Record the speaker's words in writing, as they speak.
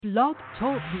Blog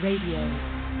Talk Radio.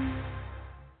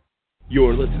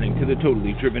 You're listening to the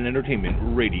Totally Driven Entertainment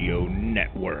Radio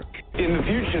Network. In the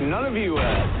future, none of you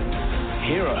are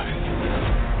heroes.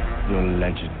 You're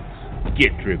legends.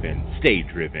 Get driven. Stay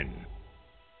driven.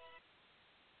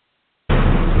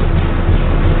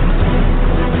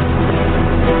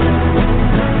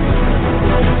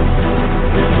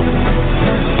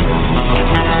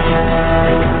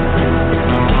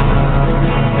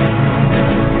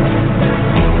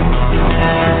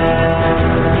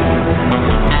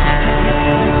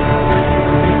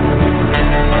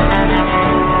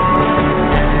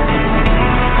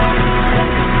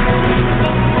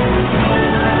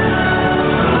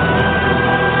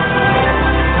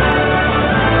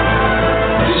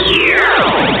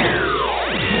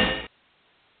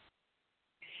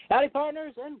 Howdy,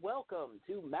 partners, and welcome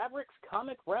to Maverick's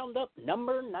Comic Roundup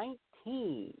number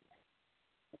 19.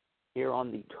 Here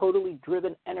on the Totally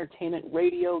Driven Entertainment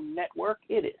Radio Network,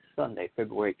 it is Sunday,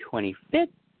 February 25th,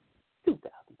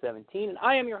 2017, and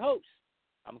I am your host,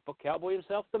 comic book cowboy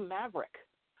himself, the Maverick.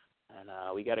 And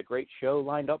we got a great show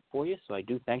lined up for you, so I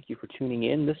do thank you for tuning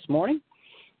in this morning.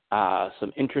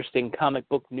 Some interesting comic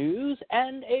book news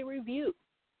and a review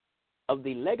of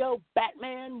the Lego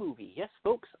Batman movie. Yes,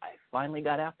 folks, I finally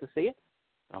got out to see it.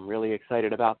 I'm really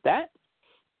excited about that.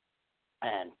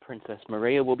 And Princess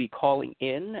Maria will be calling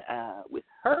in with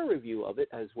her review of it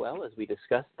as well as we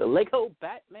discuss the Lego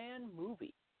Batman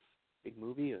movie. Big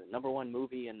movie, number one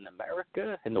movie in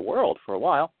America, in the world for a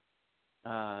while,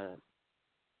 the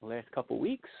last couple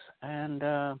weeks. And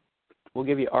we'll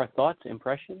give you our thoughts,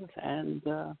 impressions, and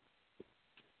a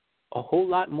whole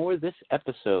lot more this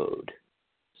episode.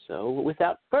 So,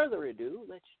 without further ado,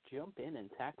 let's jump in and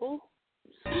tackle.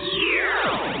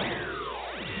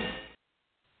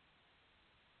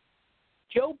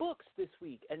 Joe Books this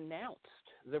week announced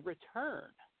the return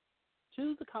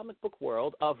to the comic book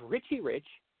world of Richie Rich,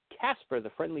 Casper the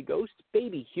Friendly Ghost,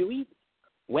 Baby Huey,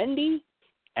 Wendy,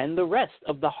 and the rest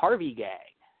of the Harvey Gang,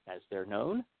 as they're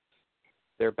known.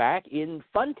 They're back in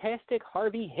Funtastic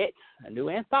Harvey Hits, a new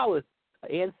anthology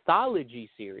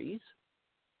series.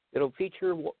 It'll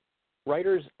feature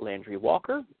writers Landry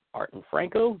Walker, Art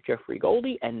Franco, Jeffrey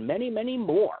Goldie, and many, many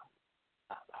more.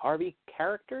 The Harvey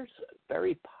characters,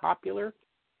 very popular,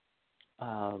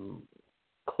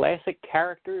 classic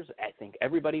characters. I think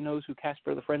everybody knows who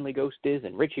Casper the Friendly Ghost is,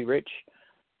 and Richie Rich.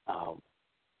 A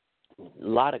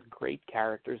lot of great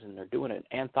characters, and they're doing an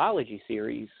anthology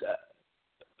series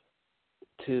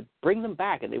to bring them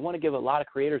back. And they want to give a lot of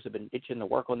creators have been itching to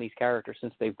work on these characters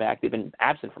since they've been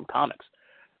absent from comics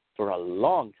for a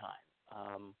long time.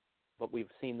 But we've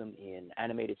seen them in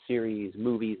animated series,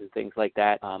 movies, and things like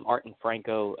that. Art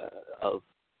Franco of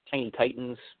Tiny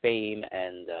Titans fame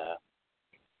and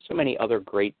so many other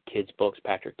great kids' books.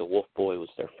 Patrick the Wolf Boy was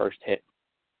their first hit.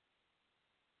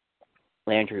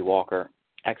 Landry Walker,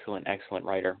 excellent, excellent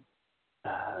writer.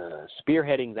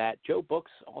 Spearheading that, Joe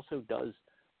Books also does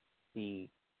the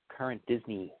current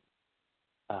Disney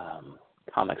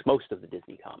comics, most of the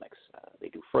Disney comics. They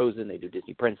do Frozen, they do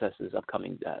Disney Princesses,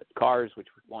 upcoming Cars, which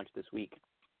launched this week,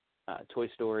 Toy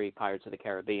Story, Pirates of the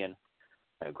Caribbean,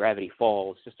 Gravity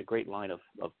Falls, just a great line of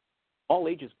all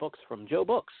ages books from Joe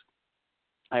Books.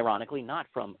 Ironically, not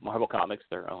from Marvel Comics,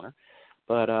 their owner.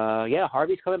 But yeah,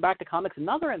 Harvey's coming back to comics.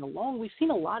 We've seen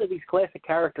a lot of these classic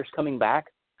characters coming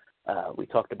back. We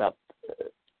talked about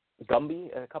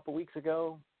Gumby a couple weeks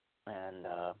ago, and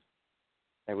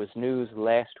there was news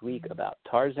last week about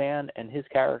Tarzan and his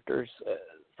characters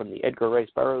from the Edgar Rice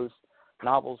Burroughs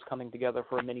novels coming together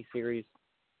for a miniseries.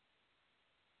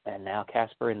 And now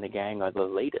Casper and the gang are the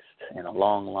latest in a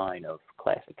long line of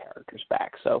classic characters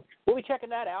back. So we'll be checking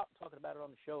that out, talking about it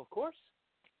on the show, of course,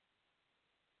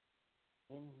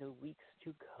 in the weeks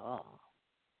to come.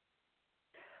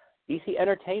 DC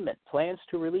Entertainment plans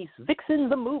to release Vixen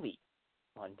the Movie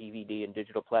on DVD and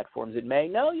digital platforms in May.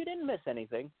 No, you didn't miss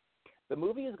anything. The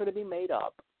movie is going to be made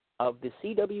up of the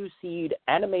CW Seed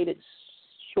animated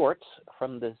shorts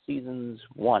from the seasons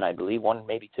 1, I believe, 1,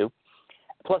 maybe 2,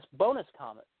 plus bonus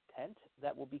content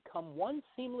that will become one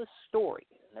seamless story.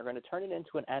 And they're going to turn it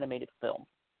into an animated film.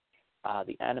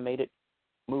 The animated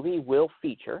movie will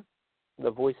feature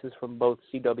the voices from both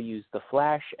CW's The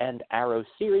Flash and Arrow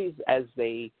series as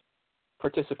they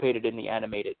participated in the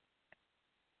animated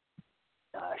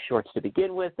shorts to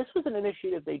begin with. This was an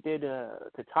initiative they did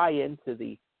to tie into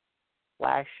the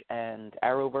Flash and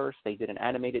Arrowverse. They did an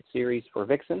animated series for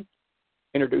Vixen,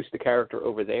 introduced the character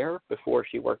over there before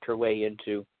she worked her way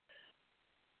into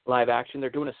live action. They're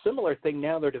doing a similar thing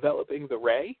now. They're developing the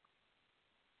Ray,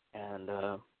 and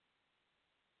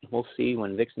we'll see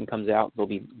when Vixen comes out. There'll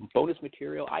be bonus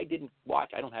material. I didn't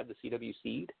watch. I don't have the CW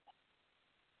Seed,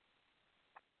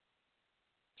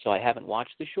 so I haven't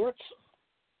watched the shorts.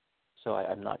 So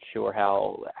I'm not sure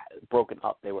how broken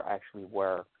up they actually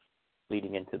were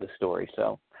leading into the story.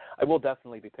 So I will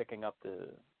definitely be picking up the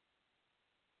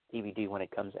DVD when it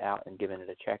comes out and giving it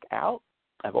a check out.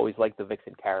 I've always liked the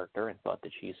Vixen character and thought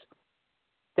that she's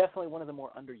definitely one of the more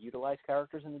underutilized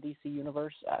characters in the DC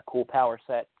universe. Cool power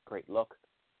set, great look,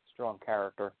 strong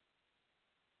character.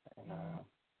 And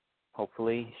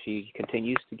hopefully she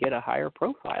continues to get a higher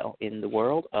profile in the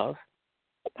world of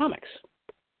comics.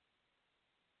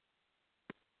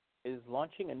 Is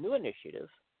launching a new initiative.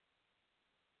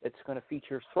 It's going to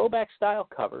feature throwback style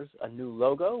covers, a new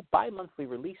logo, bi-monthly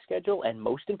release schedule, and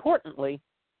most importantly,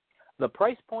 the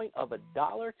price point of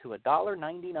 $1 to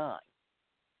 $1.99,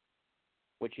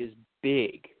 which is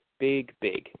big, big,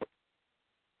 big.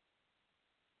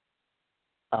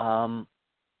 The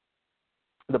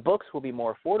books will be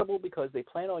more affordable because they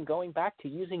plan on going back to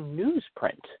using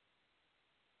newsprint.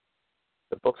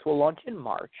 The books will launch in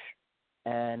March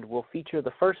and will feature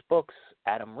the first books,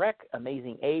 Adam Rec,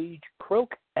 Amazing Age,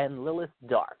 Croak, and Lilith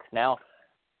Dark. Now,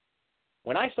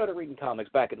 when I started reading comics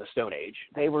back in the Stone Age,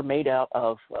 they were made out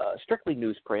of strictly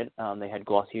newsprint. They had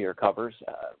glossier covers,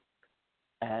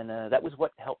 and that was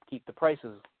what helped keep the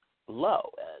prices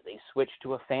low. They switched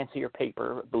to a fancier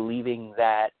paper, believing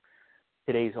that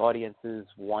today's audiences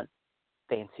want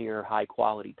fancier,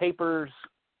 high-quality papers,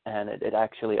 and it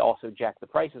actually also jacked the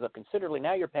prices up considerably.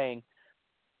 Now you're paying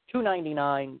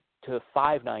 $2.99 to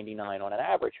 $5.99 on an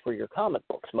average for your comic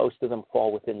books. Most of them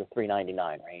fall within the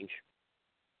 $3.99 range.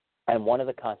 And one of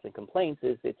the constant complaints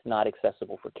is it's not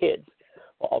accessible for kids.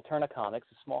 Well, Alterna Comics,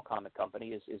 a small comic company,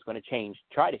 is going to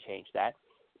try to change that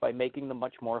by making them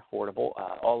much more affordable,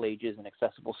 all ages and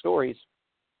accessible stories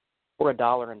for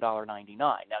 $1 and $1.99.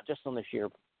 Now, just on the sheer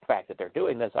fact that they're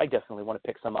doing this, I definitely want to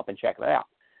pick some up and check that out.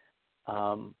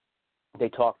 They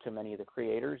talk to many of the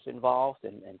creators involved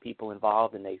and people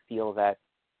involved, and they feel that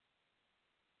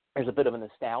there's a bit of a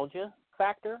nostalgia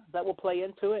factor that will play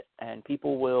into it, and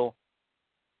people will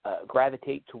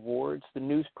gravitate towards the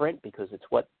newsprint because it's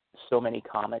what so many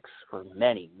comics for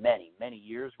many, many, many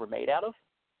years were made out of.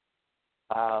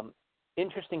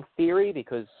 Interesting theory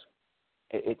because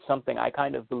it's something I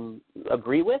kind of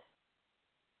agree with,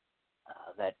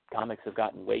 that comics have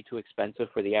gotten way too expensive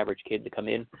for the average kid to come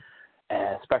in,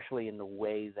 especially in the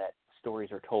way that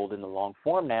stories are told in the long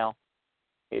form now.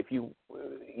 If you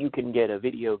can get a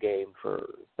video game for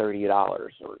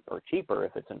 $30 or cheaper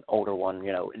if it's an older one,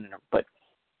 but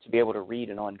to be able to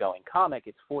read an ongoing comic,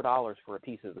 it's $4 for a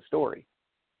piece of the story.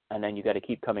 And then you got to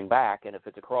keep coming back, and if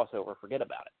it's a crossover, forget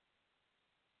about it.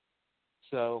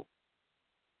 So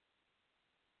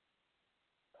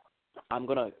I'm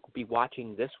going to be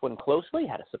watching this one closely.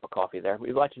 Had a sip of coffee there.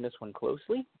 We're watching this one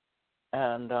closely.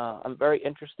 And I'm very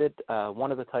interested.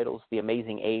 One of the titles, The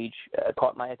Amazing Age,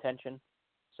 caught my attention.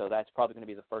 So that's probably going to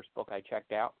be the first book I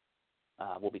checked out.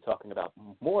 We'll be talking about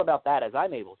more about that as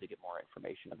I'm able to get more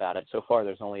information about it. So far,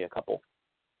 there's only a couple.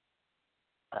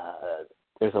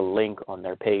 There's a link on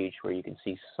their page where you can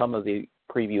see some of the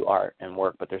preview art and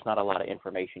work, but there's not a lot of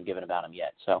information given about them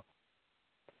yet. So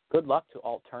good luck to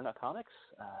Alterna Comics.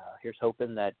 Here's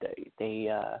hoping that they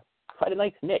find a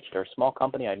nice niche. They're a small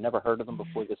company. I'd never heard of them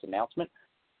before this announcement.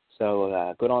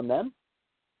 So good on them.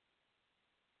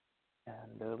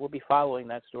 And we'll be following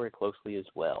that story closely as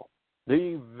well.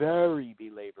 The very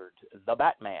belabored The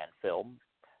Batman film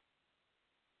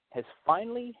has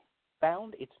finally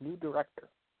found its new director.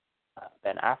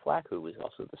 Ben Affleck, who was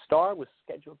also the star, was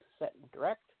scheduled to set and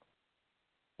direct.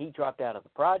 He dropped out of the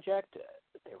project.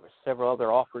 There were several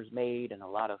other offers made and a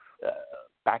lot of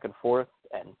back and forth.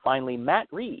 And finally, Matt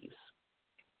Reeves,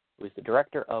 who is the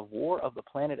director of War of the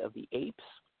Planet of the Apes,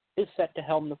 is set to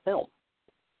helm the film.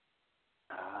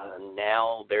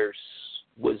 Now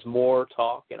was more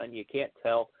talk, and you can't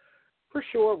tell for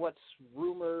sure what's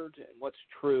rumored and what's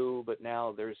true, but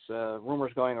now there's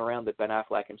rumors going around that Ben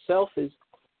Affleck himself is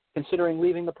considering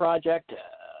leaving the project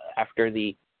after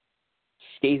the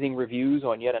scathing reviews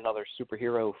on yet another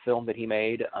superhero film that he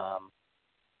made. I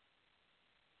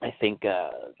think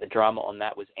the drama on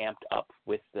that was amped up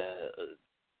with the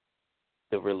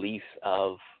release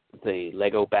of the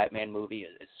Lego Batman movie.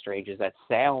 As strange as that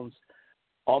sounds,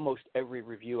 almost every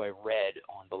review I read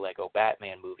on the Lego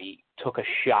Batman movie took a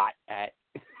shot at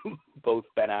both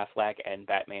Ben Affleck and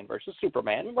Batman versus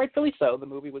Superman, and rightfully so. The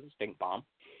movie was a stink bomb.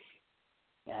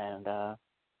 And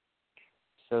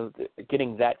so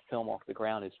getting that film off the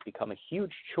ground has become a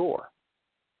huge chore.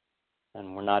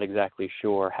 And we're not exactly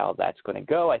sure how that's going to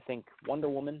go. I think Wonder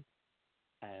Woman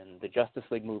and the Justice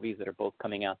League movies that are both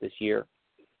coming out this year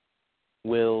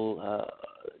will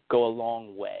go a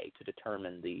long way to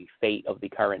determine the fate of the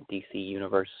current DC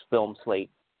Universe film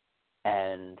slate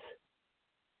and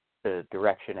the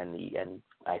direction and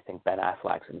I think Ben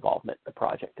Affleck's involvement in the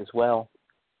project as well.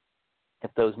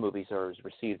 If those movies are as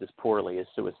received as poorly as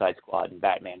Suicide Squad and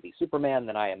Batman v Superman,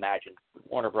 then I imagine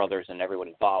Warner Brothers and everyone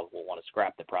involved will want to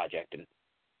scrap the project and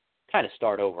kind of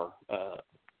start over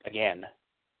again.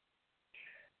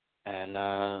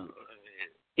 And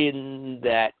in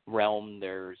that realm,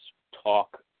 there's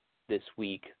talk this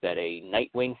week that a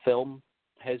Nightwing film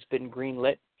has been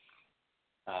greenlit.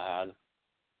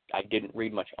 I didn't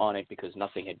read much on it because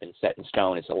nothing had been set in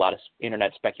stone. It's a lot of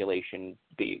internet speculation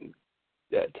being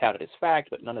touted as fact,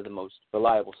 but none of the most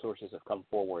reliable sources have come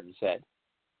forward and said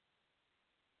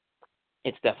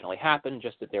it's definitely happened,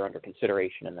 just that they're under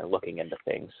consideration and they're looking into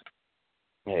things.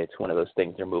 It's one of those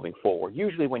things they're moving forward.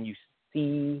 Usually when you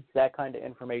see that kind of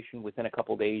information, within a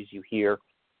couple days you hear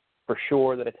for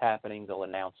sure that it's happening. They'll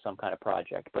announce some kind of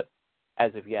project, but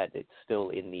as of yet, it's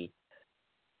still in the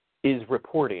is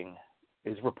reportedly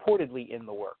in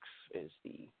the works is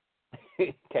the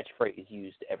catchphrase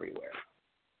used everywhere.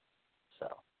 So,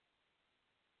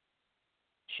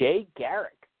 Jay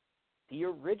Garrick, the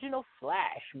original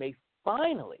Flash, may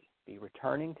finally be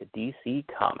returning to DC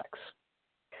Comics.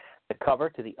 The cover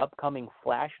to the upcoming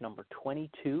Flash number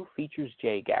 22 features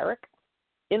Jay Garrick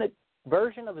in a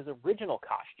version of his original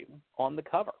costume on the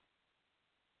cover.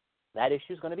 That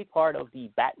issue is going to be part of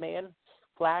the Batman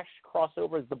Flash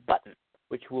crossover The Button,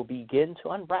 which will begin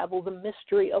to unravel the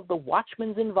mystery of the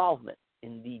Watchmen's involvement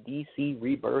in the DC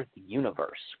Rebirth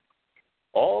universe.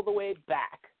 All the way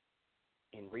back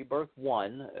in Rebirth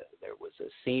 1, there was a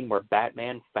scene where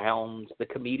Batman found the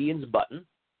comedian's button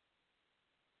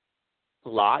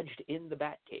lodged in the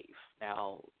Batcave.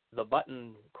 Now, the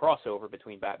Button crossover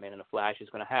between Batman and the Flash is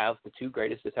going to have the two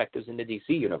greatest detectives in the DC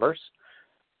universe.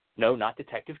 No, not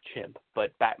Detective Chimp,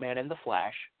 but Batman and the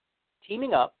Flash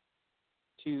teaming up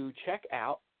to check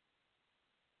out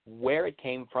where it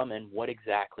came from and what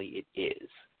exactly it is.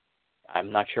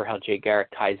 I'm not sure how Jay Garrick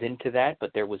ties into that,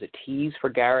 but there was a tease for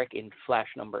Garrick in Flash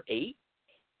number 8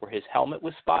 where his helmet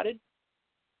was spotted.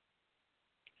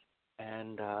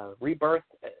 And Rebirth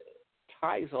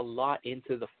ties a lot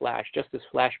into the Flash, just as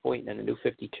Flashpoint and the New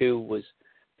 52 was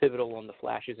pivotal on the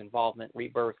Flash's involvement.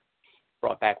 Rebirth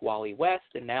brought back Wally West,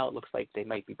 and now it looks like they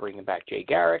might be bringing back Jay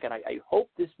Garrick, and I hope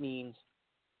this means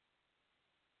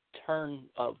turn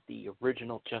of the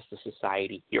original Justice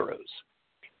Society heroes.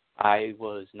 I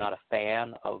was not a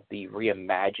fan of the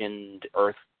reimagined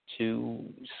Earth 2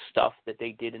 stuff that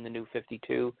they did in the New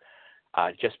 52,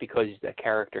 just because the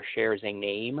character shares a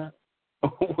name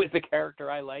with the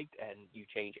character I liked and you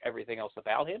change everything else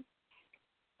about him,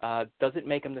 doesn't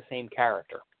make him the same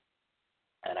character.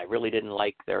 And I really didn't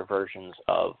like their versions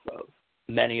of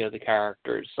many of the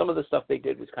characters. Some of the stuff they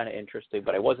did was kind of interesting,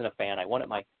 but I wasn't a fan. I wanted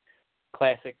my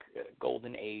classic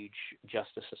Golden Age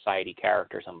Justice Society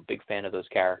characters. I'm a big fan of those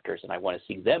characters, and I want to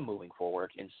see them moving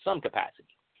forward in some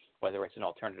capacity, whether it's an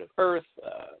alternative Earth,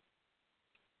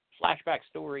 flashback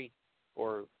story,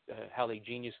 or how they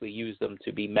geniusly use them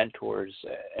to be mentors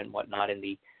and whatnot in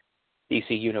the DC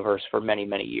universe for many,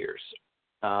 many years.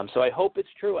 So I hope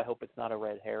it's true. I hope it's not a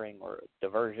red herring or a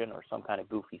diversion or some kind of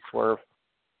goofy swerve.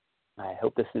 I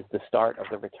hope this is the start of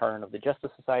the return of the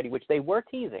Justice Society, which they were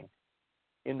teasing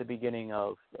in the beginning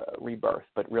of Rebirth,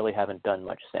 but really haven't done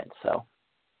much since. So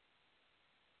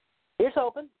here's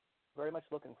hoping. Very much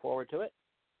looking forward to it.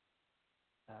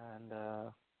 And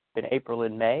in April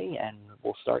and May, and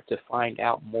we'll start to find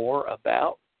out more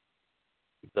about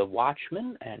the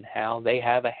Watchmen and how they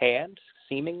have a hand,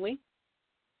 seemingly,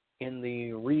 in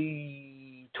the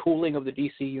retooling of the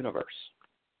DC universe.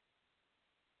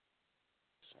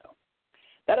 So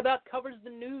that about covers the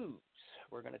news.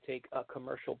 We're going to take a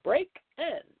commercial break,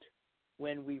 and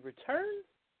when we return,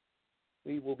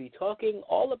 we will be talking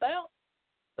all about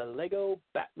the Lego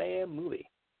Batman movie.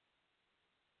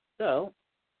 So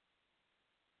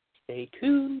stay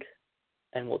tuned,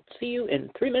 and we'll see you in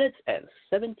 3 minutes and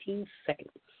 17 seconds.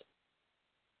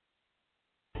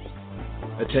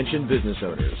 Attention business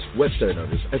owners, website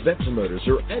owners, event promoters,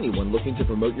 or anyone looking to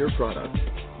promote your product.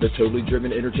 The Totally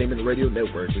Driven Entertainment Radio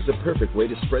Network is the perfect way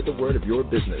to spread the word of your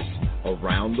business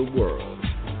around the world.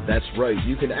 That's right,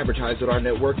 you can advertise at our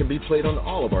network and be played on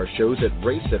all of our shows at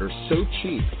rates that are so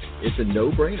cheap, it's a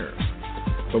no-brainer.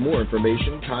 For more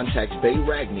information, contact Bay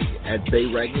Ragney at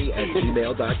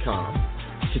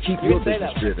bayragney@gmail.com. To keep your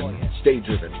business driven, stay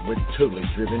driven with Totally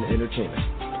Driven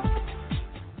Entertainment.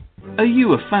 Are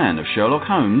you a fan of Sherlock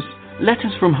Holmes?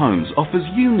 Letters from Homes offers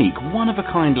unique,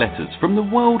 one-of-a-kind letters from the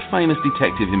world-famous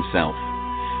detective himself.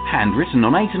 Handwritten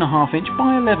on 8.5-inch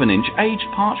by 11-inch aged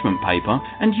parchment paper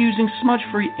and using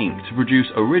smudge-free ink to produce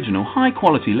original,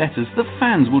 high-quality letters that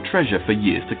fans will treasure for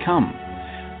years to come.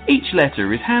 Each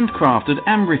letter is handcrafted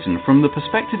and written from the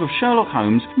perspective of Sherlock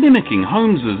Holmes, mimicking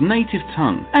Holmes's native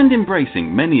tongue and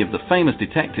embracing many of the famous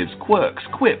detective's quirks,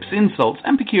 quips, insults,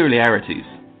 and peculiarities.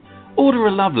 Order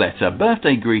a love letter,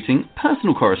 birthday greeting,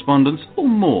 personal correspondence, or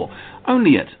more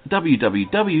only at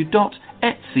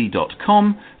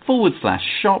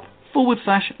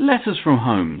www.etsy.com/shop/letters from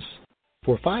Holmes.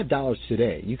 For $5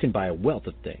 today, you can buy a wealth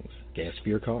of things. Gas for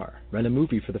your car, rent a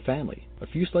movie for the family, a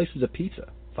few slices of pizza.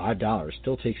 $5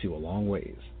 still takes you a long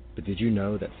ways. But did you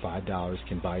know that $5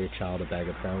 can buy your child a bag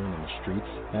of heroin in the streets?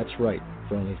 That's right.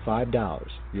 For only $5,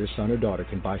 your son or daughter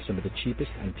can buy some of the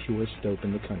cheapest and purest dope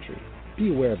in the country. Be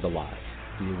aware of the lies.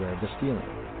 Be aware of the stealing.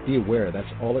 Be aware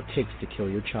that's all it takes to kill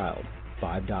your child.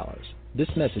 $5.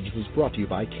 This message was brought to you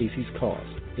by Casey's Cause,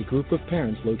 a group of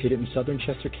parents located in southern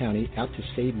Chester County out to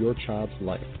save your child's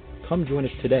life. Come join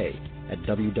us today at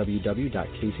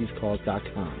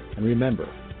www.caseyscause.com. And remember,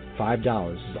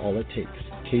 $5 is all it takes.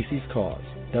 Casey's Cause,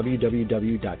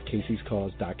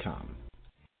 www.caseyscause.com.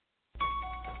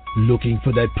 Looking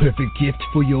for that perfect gift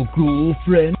for your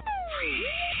girlfriend?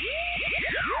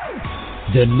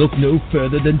 Then look no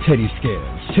further than Teddy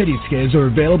Scares. Teddy Scares are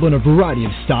available in a variety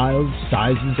of styles,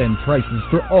 sizes, and prices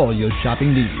for all your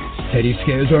shopping needs. Teddy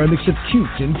Scares are a mix of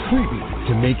cute and creepy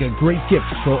to make a great gift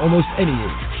for almost any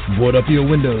age. Board up your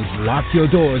windows, lock your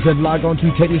doors, and log on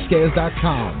to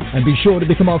TeddyScares.com. And be sure to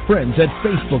become our friends at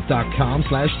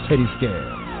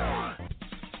Facebook.com/TeddyScares.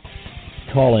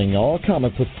 Calling all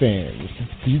comic book fans.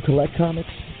 Do you collect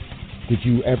comics? Did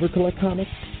you ever collect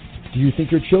comics? Do you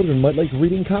think your children might like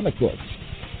reading comic books?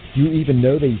 Do you even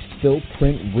know they still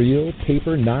print real,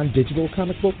 paper, non-digital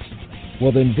comic books?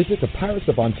 Well, then visit the Pirates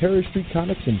of Ontario Street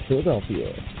Comics in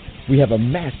Philadelphia. We have a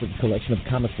massive collection of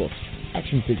comic books,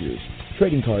 action figures,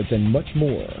 trading cards, and much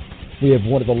more. We have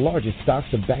one of the largest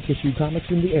stocks of back-issue comics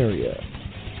in the area.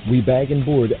 We bag and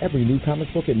board every new comic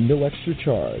book at no extra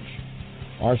charge.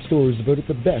 Our store is voted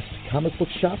the best comic book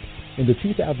shop in the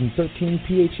 2013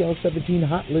 PHL 17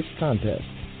 Hot List contest.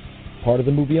 Part of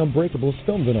the movie Unbreakable is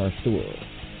filmed in our store.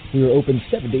 We are open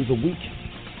 7 days a week.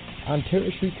 Ontario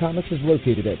Street Comics is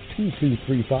located at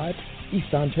 2235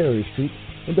 East Ontario Street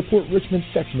in the Port Richmond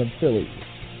section of Philly.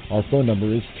 Our phone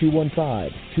number is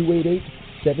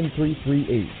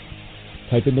 215-288-7338.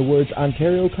 Type in the words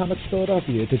Ontario Comics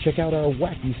Philadelphia to check out our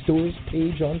Wacky Stores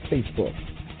page on Facebook.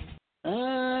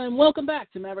 And welcome back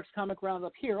to Maverick's Comic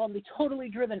Roundup here on the Totally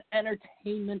Driven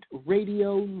Entertainment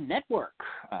Radio Network.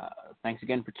 Thanks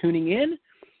again for tuning in.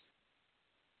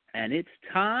 And it's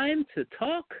time to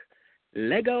talk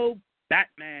Lego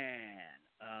Batman.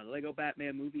 The Lego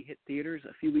Batman movie hit theaters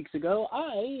a few weeks ago.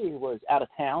 I was out of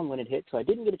town when it hit, so I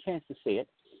didn't get a chance to see it.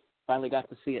 Finally got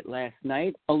to see it last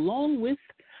night, along with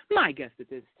my guest at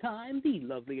this time, the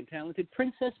lovely and talented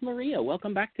Princess Maria.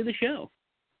 Welcome back to the show.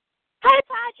 Hi,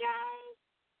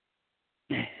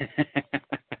 Padre.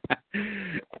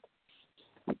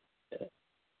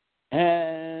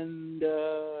 And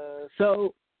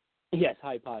so, yes,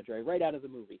 hi, Padre, right out of the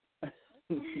movie. That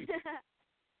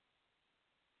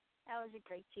was a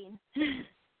great scene.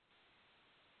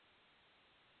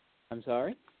 I'm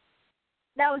sorry?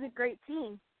 That was a great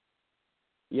scene.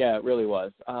 Yeah, it really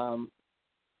was. So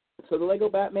the Lego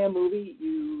Batman movie,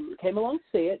 you came along to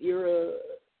see it. You're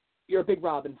a big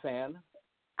Robin fan.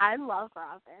 I love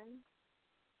Robin.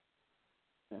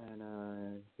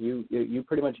 And you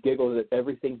pretty much giggled at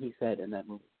everything he said in that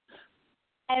movie.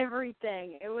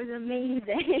 Everything. It was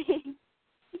amazing.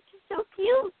 He's just so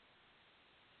cute.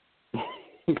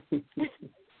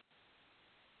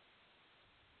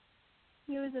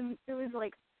 It was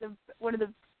like one of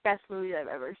the best movies I've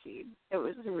ever seen. It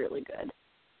was really good.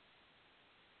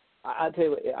 I'll tell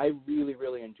you what, I really,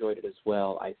 really enjoyed it as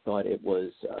well. I thought it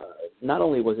was, not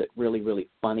only was it really, really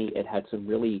funny, it had some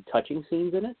really touching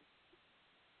scenes in it.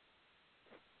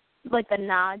 Like the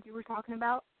nods you were talking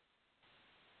about?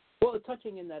 Well,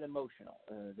 touching in that emotional.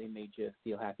 They made you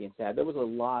feel happy and sad. There was a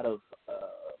lot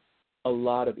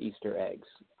of Easter eggs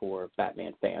for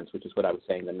Batman fans, which is what I was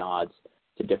saying, the nods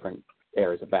to different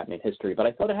eras of Batman history. But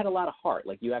I thought it had a lot of heart.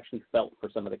 Like, you actually felt for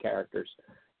some of the characters.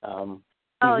 Little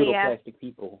plastic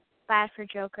people. Bad for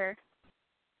Joker.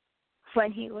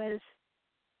 When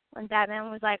Batman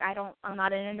was like, I'm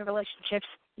not in any relationships.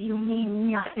 You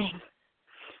mean nothing.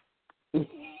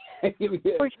 It was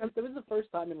the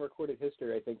first time in recorded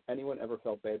history, I think, anyone ever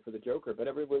felt bad for the Joker, but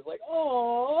everyone was like,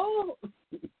 "Oh."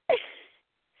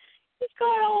 He's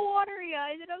got all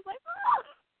watery-eyed, and I was like, oh.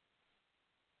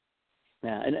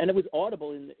 Yeah, and it was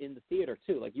audible in the theater,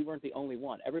 too. Like, you weren't the only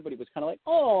one. Everybody was kind of like,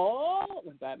 oh,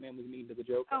 when Batman was mean to the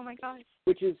Joker. Oh, my gosh.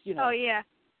 Which is, Oh, yeah.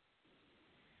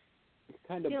 It's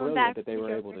kind of Feeling brilliant bad that they for the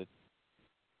were able Joker. to.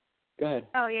 Go ahead.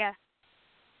 Oh, yeah.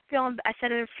 I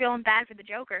said they were feeling bad for the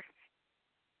Joker.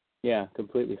 Yeah,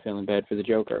 completely feeling bad for the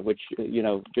Joker, which,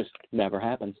 just never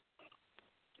happens.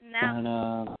 No. And,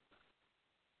 a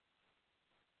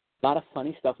lot of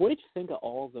funny stuff. What did you think of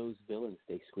all those villains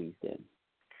they squeezed in?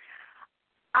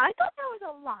 I thought there was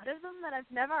a lot of them that I've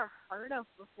never heard of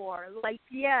before. Like,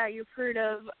 yeah, you've heard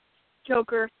of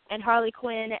Joker and Harley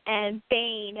Quinn and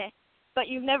Bane, but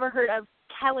you've never heard of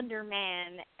Calendar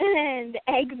Man and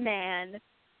Eggman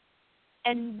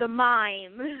and the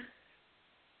Mime.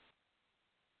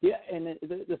 Yeah, and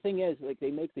the thing is, like,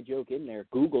 they make the joke in there.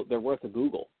 They're worth a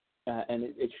Google. And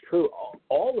it's true.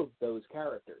 All of those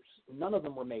characters, none of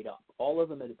them were made up. All of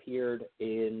them had appeared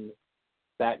in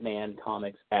Batman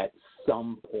comics at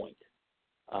some point.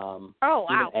 Oh,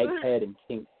 wow. Even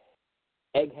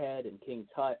Egghead and King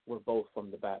Tut were both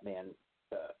from the Batman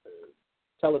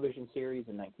television series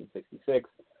in 1966.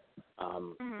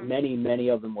 Many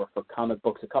of them were for comic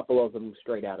books. A couple of them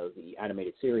straight out of the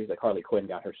animated series. Like Harley Quinn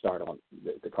got her start on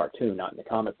the cartoon, not in the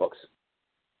comic books.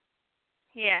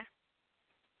 Yeah.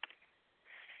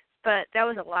 But that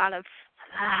was a lot of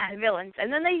villains.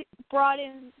 And then they brought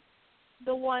in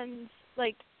the ones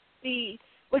like the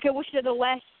Wicked Witch of the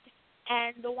West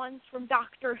and the ones from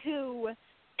Doctor Who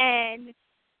and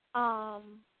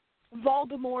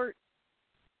Voldemort,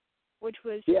 which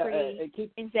was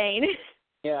pretty insane.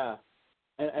 Yeah.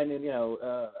 And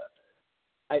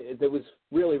it was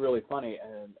really, really funny.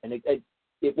 And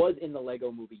it was in the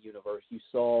Lego Movie universe. You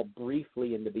saw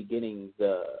briefly in the beginning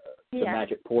the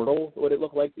magic portal, what it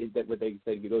looked like, where they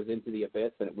said it goes into the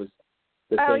abyss, and it was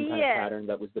the same kind of pattern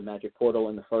that was the magic portal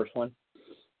in the first one.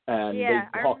 And they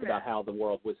talked about how the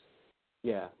world was,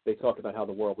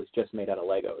 just made out of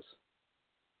Legos.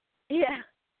 Yeah.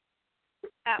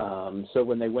 So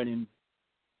when they went in,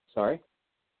 sorry?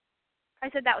 I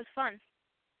said that was fun.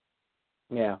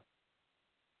 Yeah.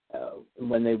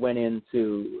 When they went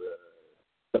into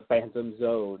the Phantom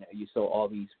Zone, you saw all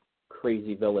these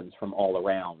crazy villains from all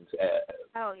around.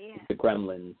 The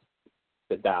Gremlins,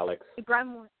 the Daleks. The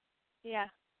Gremlins, yeah.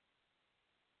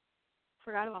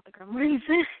 Forgot about the Gremlins.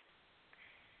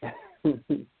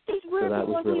 These were the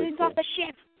ones who got the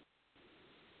ship.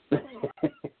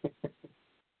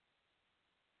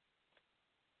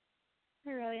 I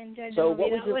really enjoyed the movie.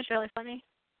 That was really funny.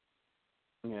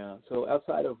 Yeah. So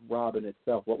outside of Robin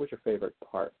itself, what was your favorite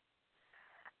part?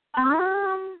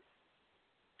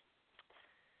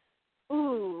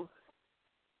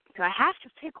 So I have to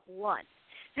pick one.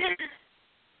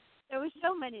 There were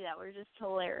so many that were just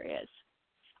hilarious.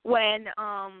 When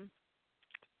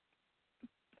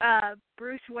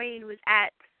Bruce Wayne was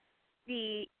at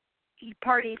the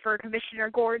party for Commissioner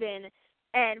Gordon,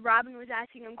 and Robin was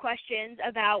asking him questions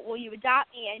about, will you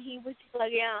adopt me? And he was just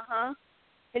like, yeah,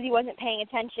 because he wasn't paying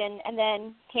attention, and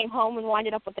then came home and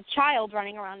winded up with a child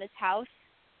running around his house.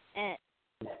 And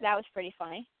that was pretty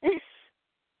funny.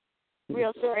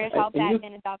 Real story of how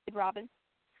Batman adopted Robin.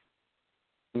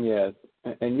 Yes,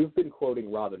 and you've been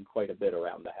quoting Robin quite a bit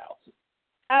around the house.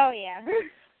 Oh, yeah.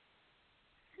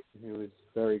 It was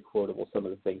very quotable, some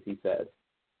of the things he said.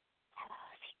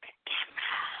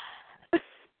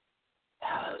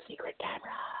 Hello, secret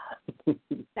camera.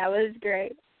 That was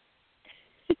great.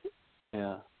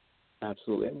 Yeah,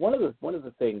 absolutely. And one of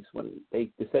the things when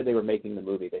they said they were making the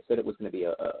movie, they said it was going to be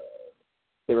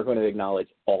they were going to acknowledge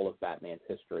all of Batman's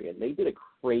history, and they did a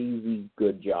crazy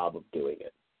good job of doing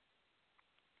it.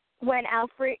 When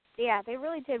Alfred, they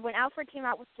really did. When Alfred came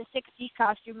out with the 60s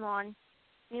costume on,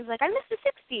 he was like, I miss the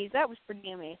 60s. That was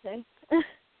pretty amazing.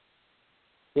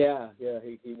 Yeah,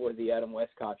 he wore the Adam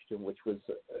West costume, which was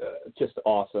just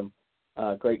awesome.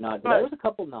 Great nod. There was a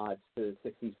couple nods to the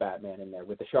 60s Batman in there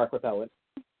with the shark repellent.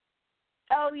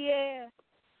 Oh, yeah.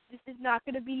 This is not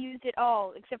going to be used at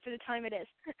all, except for the time it is.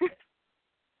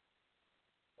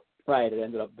 Right, it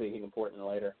ended up being important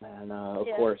later. And, of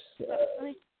course,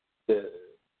 the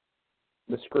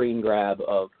screen grab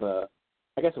of,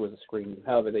 I guess it was a screen,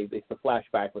 however, the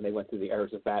flashback when they went through the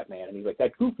eras of Batman, and he's like,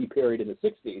 that goofy period in the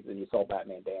 60s, and you saw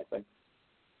Batman dancing.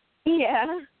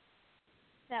 Yeah.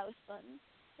 That was fun.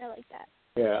 I like that.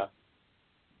 Yeah.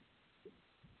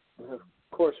 Of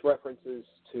course, references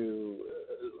to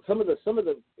some of the.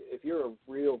 If you're a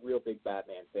real big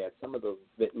Batman fan, some of the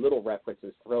little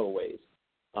references, throwaways,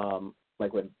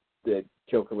 like when the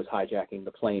Joker was hijacking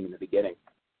the plane in the beginning,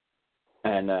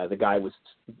 and and the guy was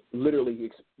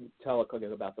literally telling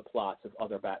about the plots of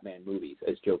other Batman movies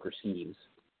as Joker schemes.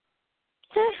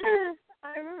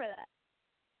 I remember that.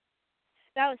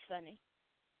 That was funny.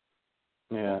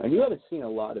 Yeah, and you haven't seen a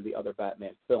lot of the other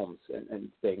Batman films and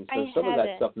things, so some of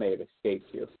that stuff may have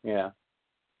escaped you. Yeah.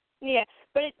 Yeah,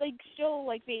 but it still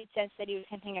made sense that he was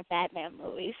hinting at Batman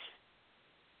movies,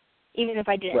 even if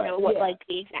I didn't know what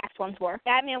the exact ones were.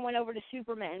 Batman went over to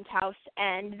Superman's house,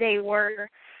 and they were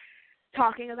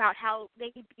talking about how they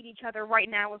could beat each other right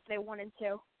now if they wanted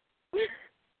to.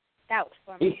 That was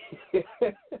funny.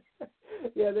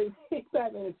 Yeah, they made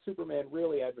Batman and Superman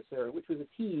really adversarial, which was a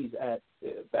tease at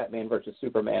Batman versus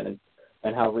Superman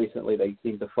and how recently they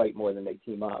seem to fight more than they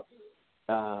team up.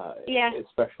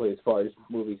 Especially as far as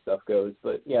movie stuff goes.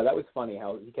 But, yeah, that was funny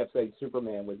how he kept saying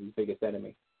Superman was his biggest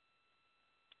enemy.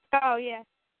 Oh, yeah.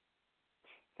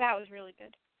 That was really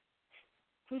good.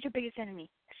 Who's your biggest enemy?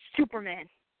 Superman.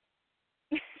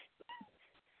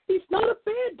 He's not a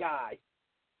bad guy.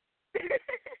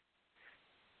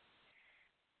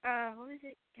 What was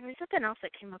it? There was something else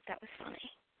that came up that was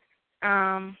funny.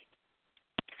 I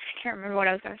can't remember what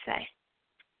I was going to say.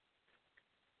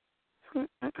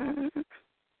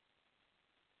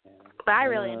 But I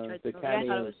really enjoyed the movie. I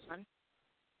thought it was fun.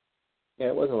 Yeah,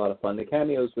 it was a lot of fun. The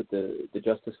cameos with the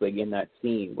Justice League in that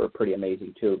scene were pretty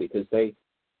amazing, too, because they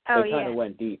kind of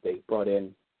went deep. They brought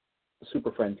in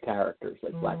Super Friends characters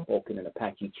like Black Vulcan and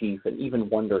Apache Chief and even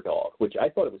Wonder Dog, which I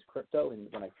thought it was Crypto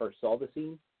when I first saw the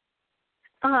scene.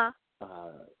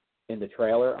 In the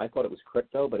trailer, I thought it was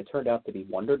Crypto, but it turned out to be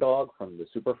Wonder Dog from the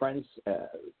Super Friends.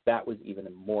 That was even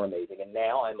more amazing. And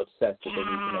now I'm obsessed that they need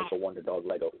to make a Wonder Dog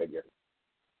Lego figure.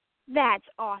 That's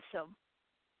awesome.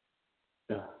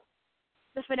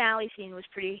 The finale scene was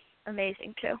pretty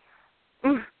amazing, too.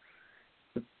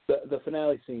 The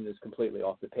finale scene is completely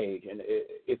off the page, and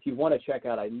if you want to check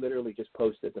out, I literally just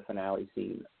posted the finale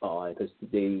scene because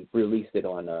they released it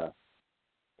on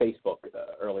Facebook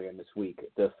earlier in this week,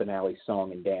 the finale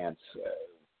song and dance.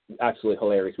 Absolutely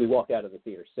hilarious. We walked out of the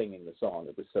theater singing the song.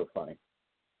 It was so funny.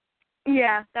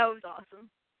 Yeah, that was awesome.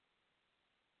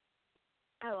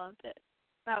 I loved it.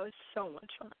 That was so much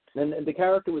fun. And the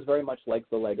character was very much like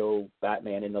the Lego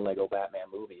Batman in the Lego Batman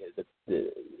movie.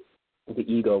 The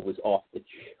ego was off the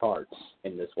charts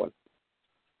in this one.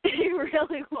 It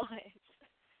really was.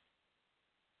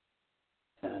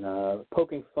 And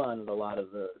poking fun at a lot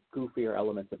of the goofier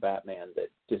elements of Batman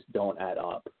that just don't add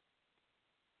up.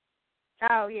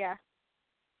 Oh, yeah.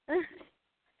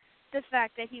 The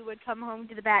fact that he would come home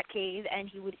to the Batcave and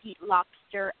he would eat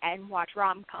lobster and watch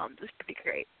rom-coms was pretty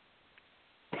great.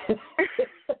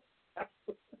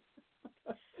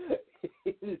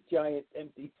 His giant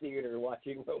empty theater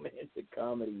watching romantic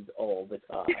comedies all the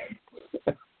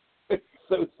time. It's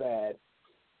so sad.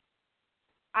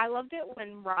 I loved it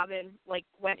when Robin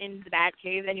went into the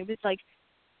Batcave and he was like,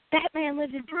 Batman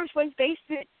lives in Bruce Wayne's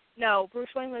basement. No, Bruce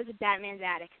Wayne lives in Batman's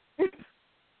attic.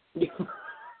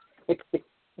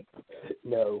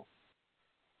 No.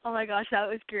 Oh my gosh, that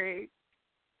was great.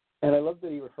 And I love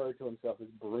that he referred to himself as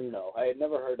Bruno. I had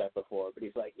never heard that before, but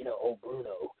he's like, oh,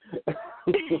 Bruno.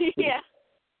 Yeah.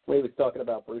 When he was talking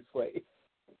about Bruce Wayne.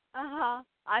 That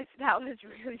was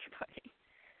really funny.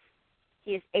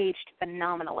 He has aged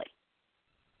phenomenally.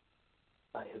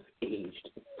 I have aged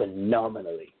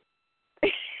phenomenally.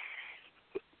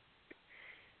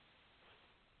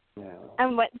 Yeah.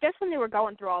 And just when they were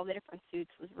going through all the different suits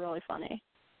was really funny.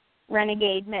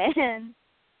 Renegade Man.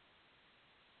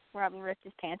 Robin ripped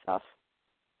his pants off.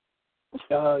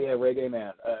 Oh, yeah, Reggae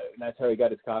Man. That's how he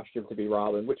got his costume to be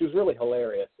Robin, which was really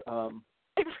hilarious.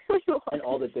 It really was. And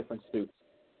all the different suits.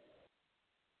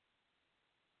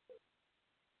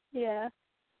 Yeah.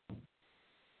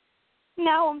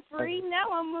 Now I'm free.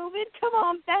 Now I'm moving. Come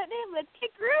on, Batman. Let's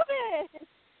get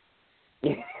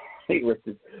grooving. He ripped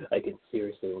his, I can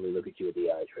seriously only look at you with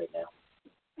the eyes right now.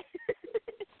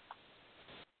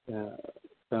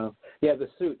 The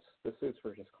suits. The suits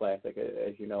were just classic.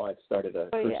 As you know, I've started a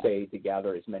crusade to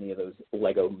gather as many of those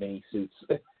Lego mini suits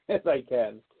as I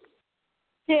can.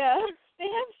 Yeah, they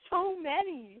have so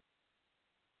many.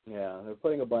 Yeah, they're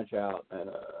putting a bunch out, and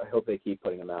I hope they keep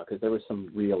putting them out because there were some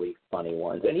really funny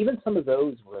ones. And even some of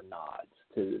those were nods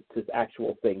to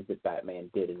actual things that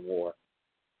Batman did in war.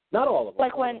 Not all of them.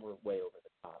 Like when them were way over the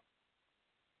top.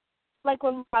 Like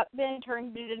when Batman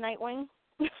turned into Nightwing?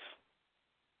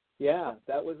 Yeah,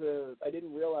 that was I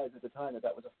didn't realize at the time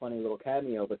that was a funny little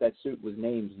cameo, but that suit was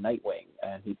named Nightwing,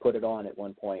 and he put it on at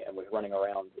one point and was running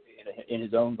around in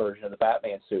his own version of the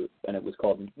Batman suit, and it was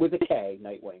called, with a K,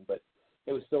 Nightwing, but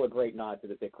it was still a great nod to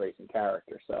the Dick Grayson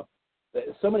character. So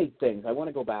many things. I want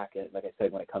to go back, and like I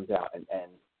said, when it comes out, and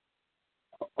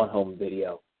home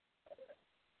video.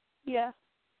 Yeah.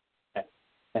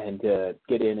 And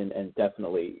get in and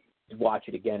definitely watch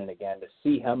it again and again to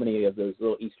see how many of those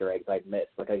little Easter eggs I'd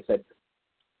missed. Like I said,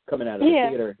 coming out of the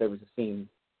theater, there was a scene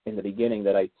in the beginning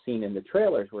that I'd seen in the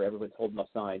trailers where everyone's holding up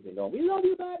signs and going, "We love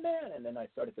you, Batman!" And then I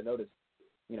started to notice,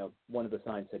 one of the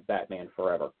signs said "Batman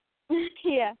Forever."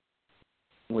 Yeah.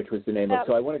 Which was the name of it.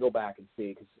 So I want to go back and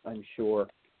see, because I'm sure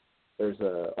there's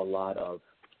a lot of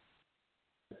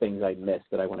things I missed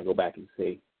that I want to go back and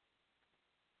see.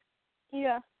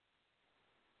 Yeah.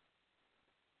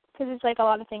 Because it's like a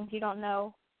lot of things you don't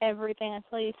know everything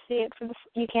until you see it.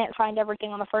 You can't find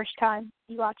everything on the first time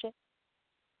you watch it.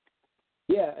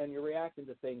 Yeah, and you're reacting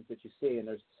to things that you see, and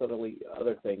there's subtly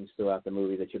other things throughout the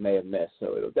movie that you may have missed.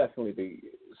 So it'll definitely be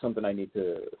something I need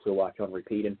to watch on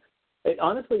repeat. And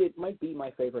honestly, it might be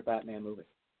my favorite Batman movie.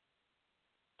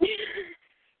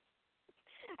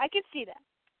 I could see that.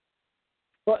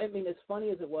 Well, I mean, as funny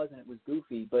as it was and it was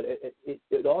goofy, but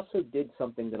it also did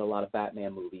something that a lot of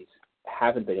Batman movies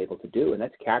haven't been able to do, and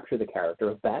that's capture the character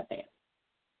of Batman.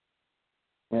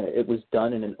 And it was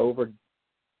done in an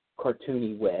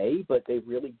over-cartoony way, but they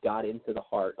really got into the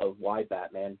heart of why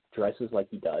Batman dresses like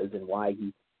he does and why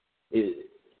he is...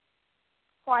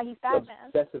 Why he's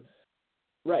Batman.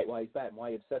 Right, why he's Batman.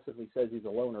 Why he obsessively says he's a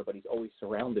loner, but he's always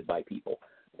surrounded by people.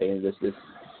 And this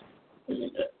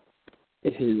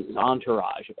his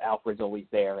entourage of Alfred's always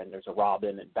there, and there's a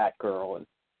Robin and Batgirl. And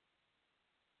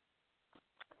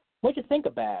what'd you think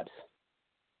of Babs?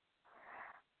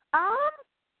 I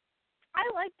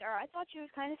liked her. I thought she was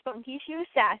kind of spunky. She was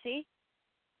sassy.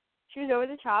 She was over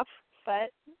the top,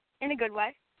 but in a good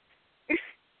way. It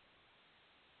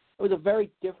was a very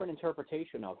different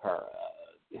interpretation of her.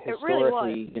 It really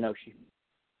was. She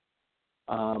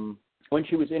when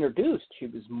she was introduced, she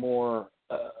was more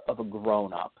of a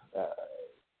grown-up,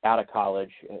 out of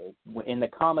college. In the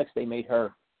comics, they made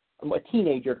her a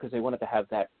teenager because they wanted to have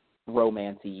that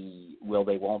romancy will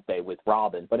they, won't they with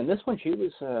Robin. But in this one, she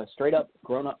was a straight-up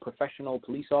grown-up professional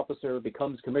police officer,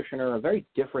 becomes commissioner, a very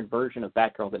different version of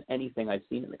Batgirl than anything I've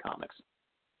seen in the comics.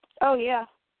 Oh, yeah.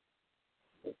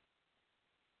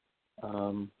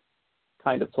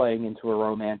 Kind of playing into a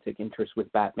romantic interest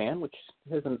with Batman, which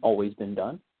hasn't always been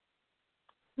done.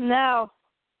 No.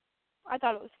 I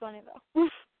thought it was funny, though.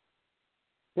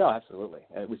 No, absolutely.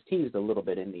 It was teased a little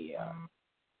bit in the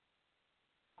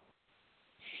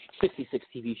 66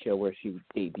 TV show where she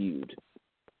debuted.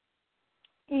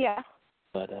 Yeah.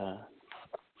 But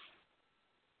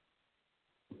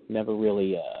never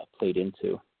really played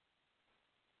into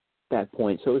that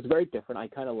point. So it was very different.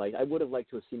 I would have liked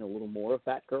to have seen a little more of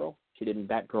Batgirl. She didn't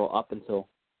Batgirl up until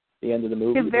the end of the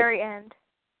movie. The very end.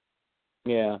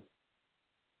 Yeah.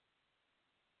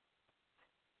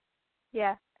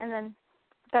 Yeah, and then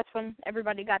that's when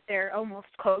everybody got their almost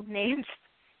code names.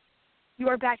 You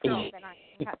are Batgirl,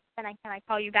 then I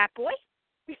call you Batboy?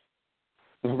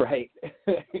 Right.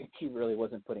 She really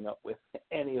wasn't putting up with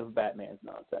any of Batman's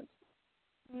nonsense.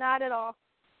 Not at all.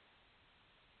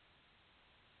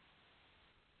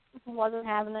 Wasn't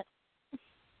having it.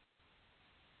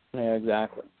 Yeah,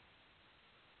 exactly.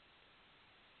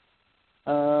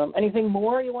 Anything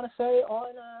more you want to say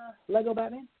on Lego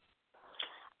Batman?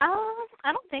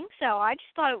 I don't think so. I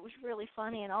just thought it was really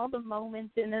funny, and all the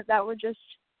moments in it that were just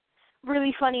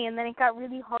really funny, and then it got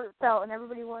really heartfelt, and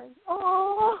everybody was,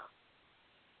 oh!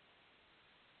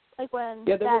 Like when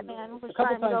Batman was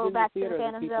trying to go back to the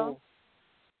Phantom Zone.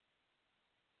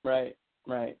 Right.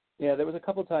 Yeah, there was a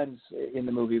couple times in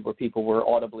the movie where people were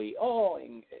audibly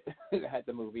awing at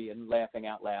the movie and laughing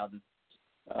out loud.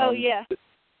 Oh, yeah.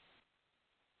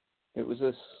 It was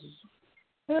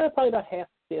probably about half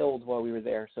filled while we were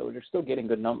there, so they're still getting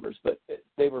good numbers, but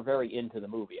they were very into the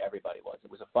movie. Everybody was.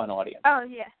 It was a fun audience. Oh,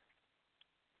 yeah.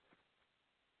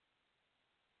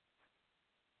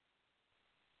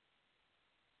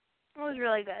 It was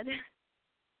really good.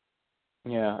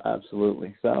 Yeah,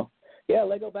 absolutely. So, yeah,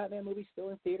 Lego Batman movie still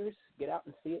in theaters. Get out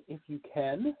and see it if you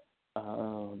can.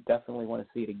 Definitely want to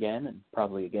see it again, and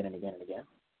probably again and again and again.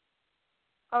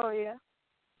 Oh, yeah.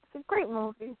 It's a great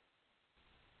movie.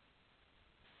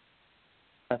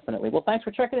 Definitely. Well, thanks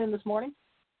for checking in this morning.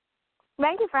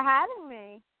 Thank you for having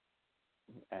me.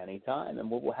 Anytime, and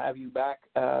we'll have you back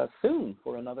soon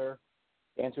for another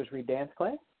Dancers Read Dance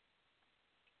class.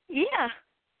 Yeah.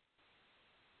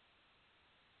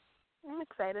 I'm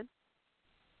excited.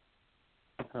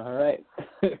 All right.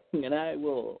 And I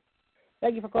will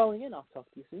thank you for calling in. I'll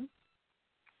talk to you soon.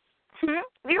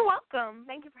 You're welcome.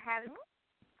 Thank you for having me.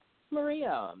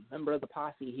 Maria, member of the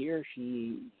Posse here.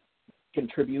 She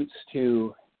contributes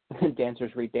to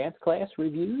Dancers Read Dance Class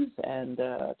reviews, and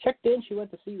checked in. She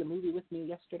went to see the movie with me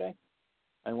yesterday.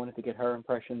 I wanted to get her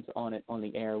impressions on it on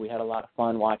the air. We had a lot of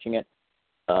fun watching it,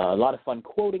 a lot of fun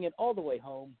quoting it all the way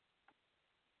home.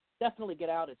 Definitely get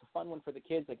out. It's a fun one for the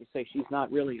kids. Like you say, she's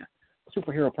not really a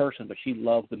superhero person, but she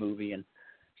loved the movie, and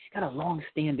she's got a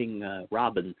long-standing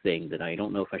Robin thing that I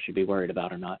don't know if I should be worried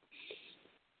about or not.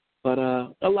 But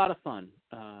a lot of fun.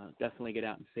 Definitely get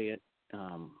out and see it.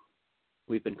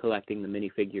 We've been collecting the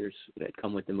minifigures that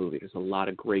come with the movie. There's a lot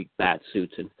of great bat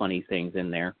suits and funny things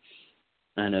in there.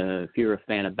 And if you're a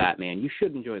fan of Batman, you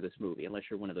should enjoy this movie, unless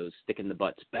you're one of those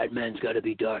stick-in-the-butts, Batman's got to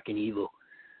be dark and evil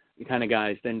kind of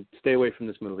guys. Then stay away from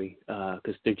this movie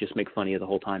because they just make fun of you the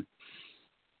whole time.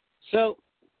 So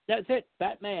that's it,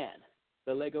 Batman,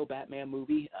 the Lego Batman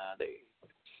movie, the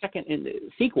second in the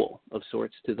sequel of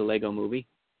sorts to the Lego movie.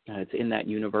 It's in that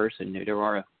universe, and there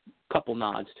are a couple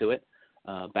nods to it.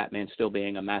 Batman still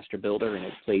being a master builder, and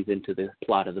it plays into the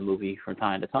plot of the movie from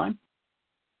time to time.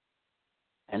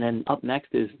 And then up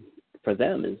next for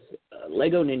them is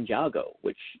Lego Ninjago,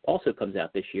 which also comes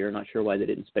out this year. Not sure why they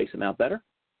didn't space them out better.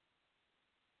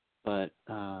 But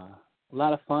a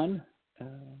lot of fun.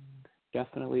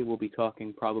 Definitely we'll be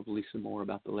talking probably some more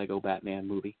about the Lego Batman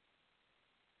movie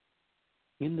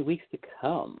in the weeks to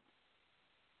come.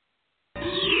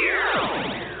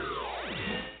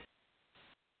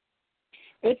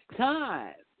 It's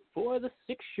time for the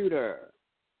 6-shooter.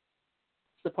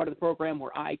 It's the part of the program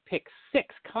where I pick 6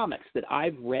 comics that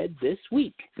I've read this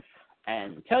week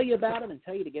and tell you about them and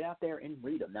tell you to get out there and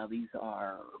read them. Now, these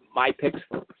are my picks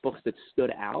for books that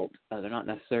stood out. They're not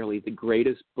necessarily the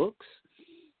greatest books,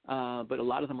 but a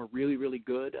lot of them are really, really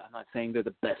good. I'm not saying they're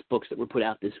the best books that were put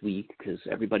out this week because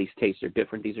everybody's tastes are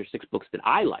different. These are 6 books that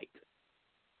I liked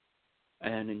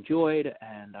and enjoyed,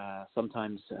 and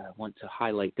sometimes want to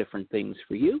highlight different things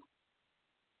for you.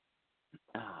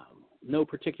 No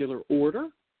particular order,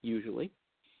 usually.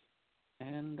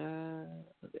 And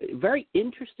very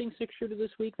interesting 6-shooter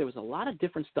this week. There was a lot of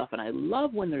different stuff, and I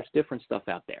love when there's different stuff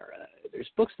out there.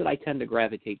 There's books that I tend to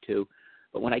gravitate to,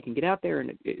 but when I can get out there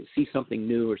and see something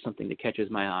new or something that catches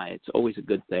my eye, it's always a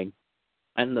good thing.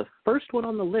 And the first one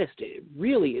on the list, it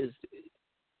really is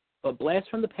a blast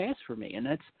from the past for me, and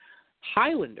that's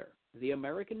Highlander, The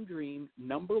American Dream,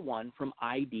 #1 from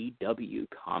IDW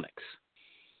Comics.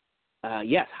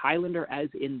 Yes, Highlander as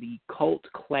in the cult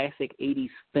classic 80s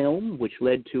film, which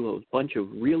led to a bunch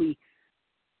of really,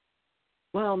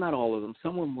 well, not all of them.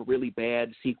 Some of them were really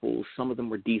bad sequels. Some of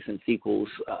them were decent sequels.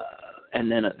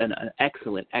 And then an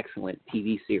excellent, excellent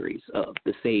TV series of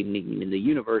the same name in the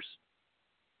universe.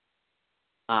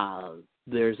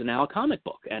 There's now a comic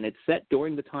book, and it's set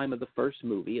during the time of the first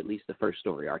movie, at least the first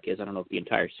story arc is. I don't know if the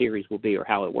entire series will be or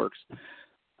how it works.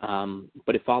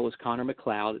 But it follows Connor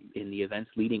McLeod in the events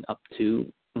leading up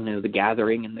to, the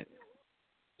gathering, and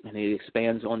it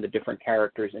expands on the different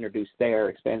characters introduced there,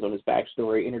 expands on his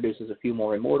backstory, introduces a few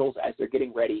more immortals as they're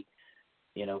getting ready,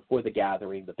 for the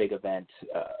gathering, the big event.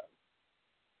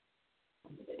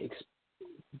 It's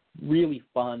really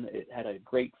fun. It had a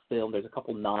great film. There's a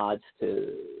couple nods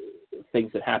to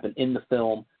things that happen in the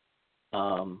film.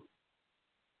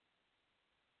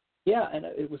 Yeah, and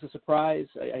it was a surprise.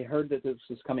 I heard that this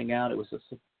was coming out. It was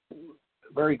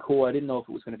very cool. I didn't know if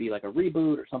it was going to be like a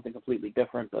reboot or something completely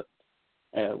different, but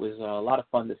it was a lot of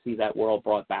fun to see that world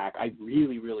brought back. I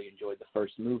really, really enjoyed the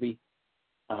first movie.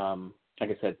 Like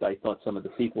I said, I thought some of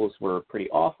the sequels were pretty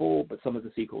awful, but some of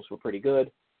the sequels were pretty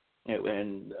good.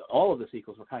 And all of the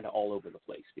sequels were kind of all over the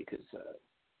place because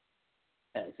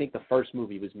I think the first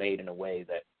movie was made in a way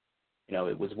that,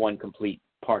 it was one complete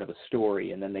part of a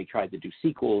story, and then they tried to do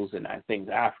sequels and things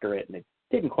after it, and it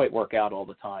didn't quite work out all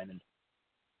the time.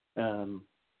 And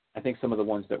I think some of the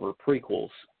ones that were prequels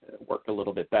worked a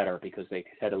little bit better because they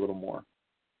had a little more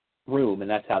room, and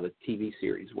that's how the TV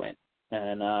series went,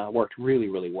 and worked really,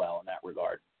 really well in that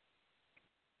regard.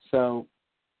 So,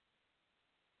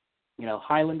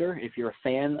 Highlander, if you're a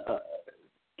fan,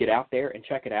 get out there and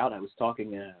check it out. I was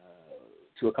talking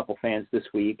to a couple fans this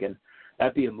week, and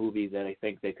that'd be a movie that I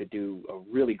think they could do a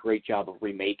really great job of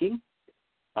remaking,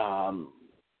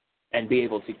 and be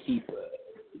able to keep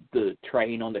the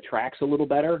train on the tracks a little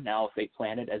better now if they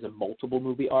plan it as a multiple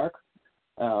movie arc,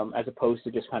 as opposed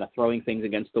to just kind of throwing things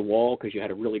against the wall because you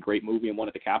had a really great movie and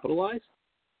wanted to capitalize.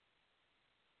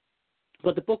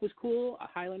 But the book was cool.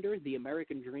 Highlander, The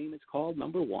American Dream, it's called,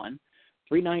 #1,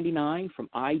 $3.99 from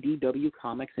IDW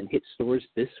Comics and hit stores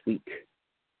this week.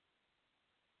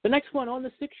 The next one on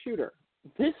the 6-shooter.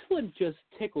 This one just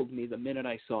tickled me the minute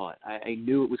I saw it. I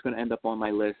knew it was going to end up on my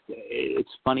list. It's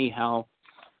funny how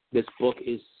this book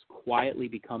is quietly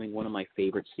becoming one of my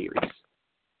favorite series.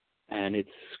 And it's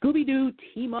Scooby-Doo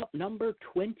Team Up number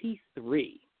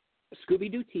 23.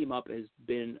 Scooby-Doo Team Up has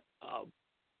been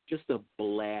just a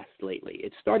blast lately.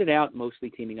 It started out mostly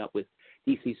teaming up with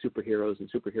DC superheroes and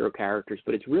superhero characters,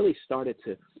 but it's really started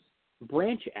to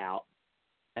branch out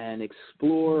and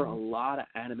explore a lot of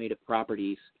animated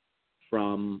properties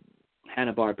from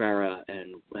Hanna-Barbera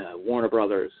and Warner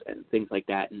Brothers and things like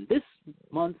that. And this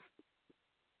month,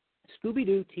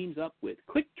 Scooby-Doo teams up with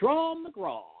Quick Draw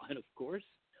McGraw, and of course,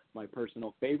 my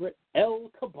personal favorite, El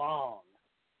Kabong,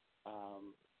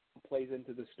 plays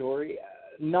into the story.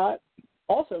 Not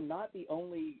the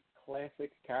only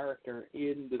classic character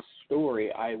in the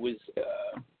story. I was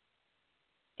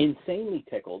insanely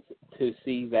tickled to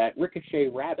see that Ricochet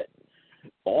Rabbit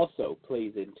also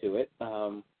plays into it.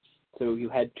 So you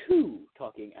had two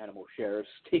talking animal sheriffs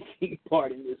taking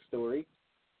part in this story.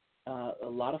 A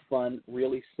lot of fun,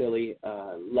 really silly.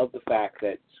 Love the fact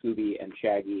that Scooby and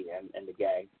Shaggy and the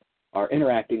gang are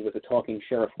interacting with a talking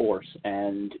sheriff horse,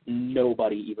 and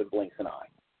nobody even blinks an eye.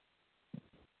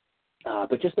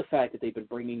 But just the fact that they've been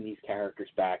bringing these characters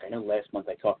back. I know last month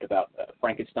I talked about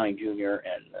Frankenstein Jr.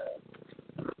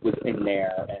 and was in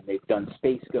there, and they've done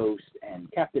Space Ghost and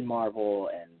Captain Marvel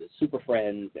and the Super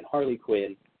Friends and Harley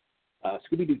Quinn.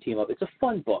 Scooby-Doo Team Up. It's a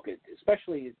fun book,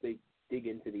 especially as they dig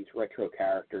into these retro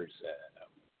characters.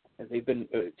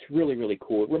 It's really, really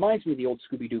cool. It reminds me of the old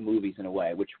Scooby-Doo movies in a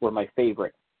way, which were my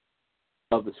favorite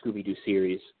of the Scooby-Doo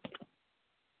series.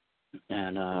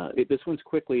 And this one's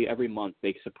quickly, every month,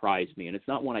 they surprise me. And it's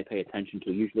not one I pay attention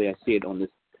to. Usually I see it on this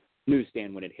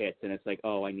newsstand when it hits, and it's like,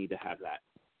 oh, I need to have that.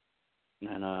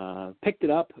 And picked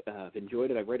it up. I've enjoyed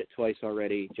it. I've read it twice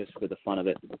already just for the fun of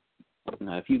it.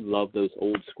 If you love those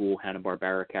old-school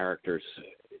Hanna-Barbera characters,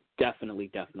 definitely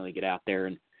get out there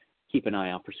and keep an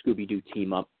eye out for Scooby-Doo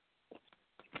Team Up.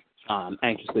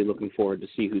 Anxiously looking forward to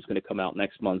see who's going to come out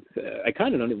next month. I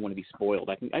kind of don't even want to be spoiled.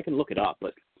 I can look it up,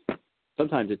 but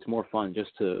sometimes it's more fun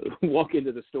just to walk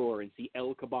into the store and see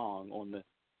El Kabong on the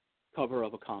cover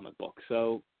of a comic book.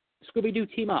 So Scooby-Doo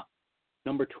Team Up,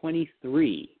 number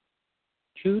 23,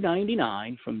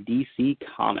 $2.99 from DC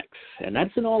Comics. And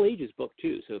that's an all-ages book,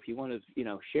 too. So if you want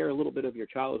to, share a little bit of your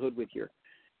childhood with your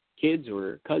kids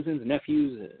or cousins,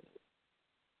 nephews,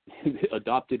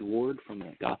 adopted ward from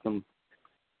the Gotham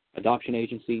Adoption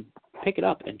Agency, pick it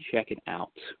up and check it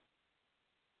out.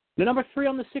 The number 3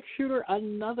 on the 6-shooter,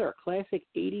 another classic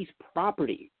 80s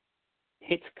property,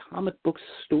 hits comic book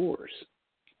stores.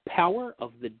 Power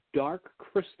of the Dark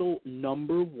Crystal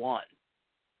number 1.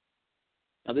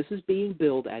 Now, this is being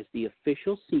billed as the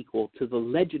official sequel to the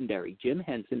legendary Jim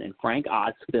Henson and Frank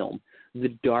Oz film, The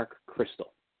Dark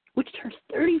Crystal, which turns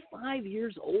 35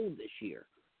 years old this year.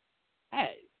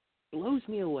 That blows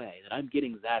me away that I'm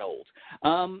getting that old.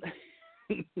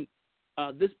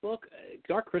 This book,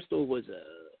 Dark Crystal, was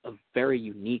a very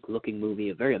unique-looking movie,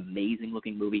 a very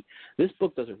amazing-looking movie. This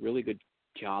book does a really good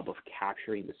job of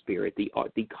capturing the spirit.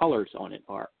 The colors on it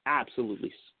are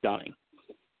absolutely stunning.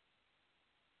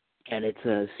 And it's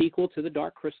a sequel to the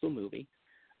Dark Crystal movie,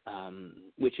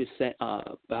 which is set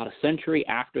about a century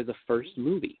after the first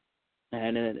movie.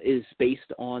 And it is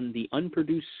based on the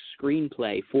unproduced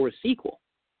screenplay for a sequel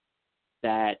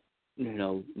that,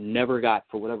 never got,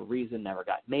 for whatever reason, never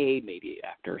got made, maybe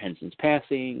after Henson's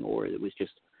passing, or it was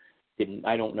just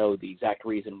I don't know the exact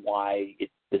reason why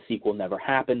the sequel never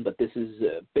happened, but this is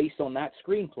based on that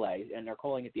screenplay, and they're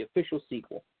calling it the official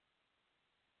sequel.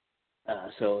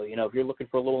 So, if you're looking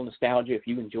for a little nostalgia, if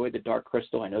you enjoyed The Dark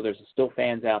Crystal, I know there's still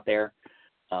fans out there,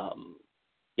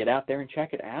 get out there and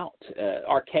check it out.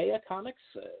 Archaea Comics,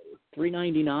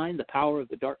 $3.99, The Power of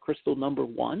the Dark Crystal number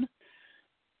 1.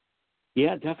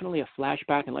 Yeah, definitely a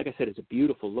flashback, and like I said, it's a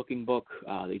beautiful-looking book.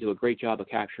 They do a great job of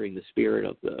capturing the spirit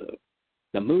of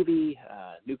the movie.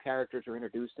 New characters are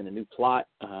introduced in a new plot.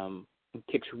 It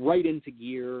kicks right into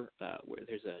gear where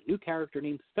there's a new character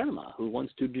named Therma who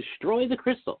wants to destroy the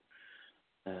crystal.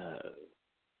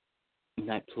 And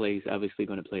that plays obviously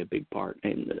going to play a big part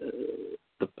in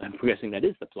I'm guessing that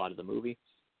is the plot of the movie.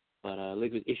 But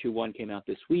issue 1 came out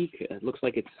this week. It looks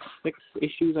like it's 6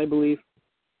 issues, I believe.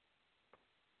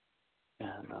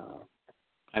 And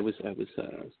I was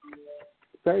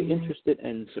very interested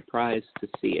and surprised to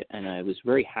see it, and I was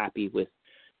very happy with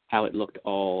how it looked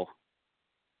all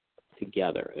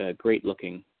together. A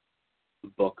great-looking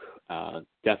book,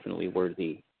 definitely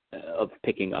worthy of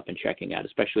picking up and checking out,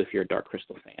 especially if you're a Dark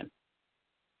Crystal fan.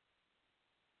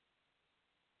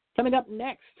 Coming up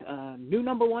next, new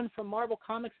number 1 from Marvel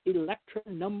Comics, Elektra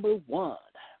number 1.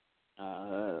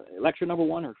 Elektra number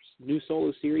 1, her new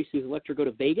solo series, sees Elektra go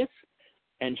to Vegas,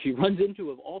 and she runs into,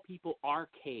 of all people,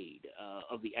 Arcade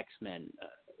of the X-Men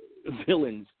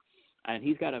villains And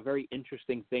he's got a very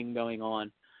interesting thing going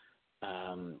on,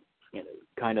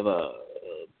 kind of a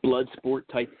blood sport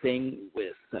type thing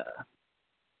with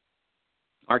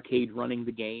Arcade running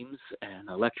the games, and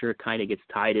Elektra kind of gets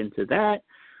tied into that.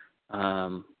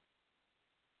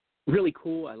 Really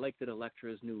cool. I like that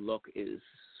Elektra's new look is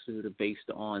sort of based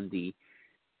on the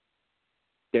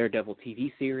Daredevil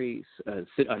TV series,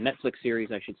 Netflix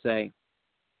series, I should say.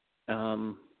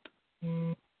 Fun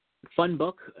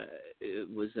book. It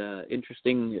was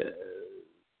interesting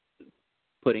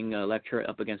putting Elektra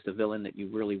up against a villain that you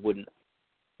really wouldn't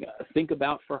think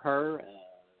about for her.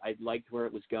 I liked where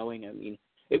it was going. I mean,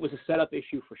 it was a setup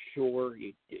issue for sure.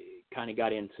 You kind of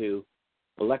got into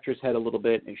Elektra's head a little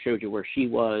bit and showed you where she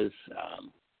was.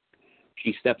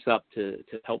 She steps up to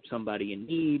help somebody in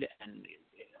need and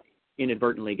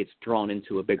inadvertently gets drawn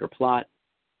into a bigger plot,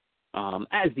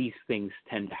 as these things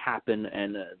tend to happen.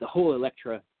 And the whole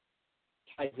Elektra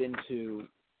ties into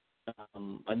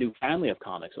a new family of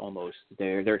comics almost.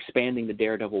 They're expanding the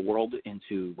Daredevil world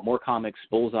into more comics.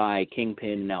 Bullseye,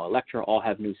 Kingpin, now Elektra all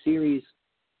have new series.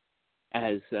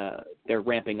 As they're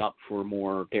ramping up for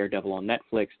more Daredevil on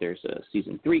Netflix, there's a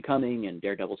season 3 coming, and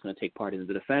Daredevil's going to take part in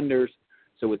the Defenders.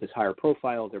 So with this higher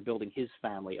profile, they're building his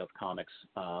family of comics,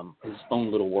 his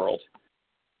own little world.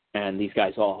 And these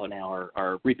guys all now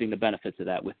are reaping the benefits of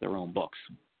that with their own books.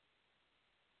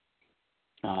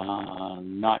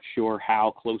 Not sure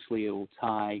how closely it will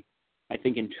tie, I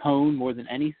think, in tone more than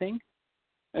anything,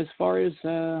 as far as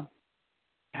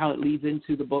how it leads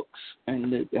into the books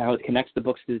and how it connects the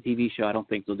books to the TV show. I don't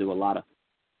think they'll do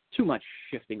too much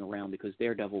shifting around, because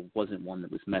Daredevil wasn't one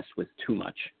that was messed with too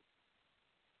much.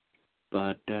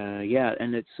 But, yeah,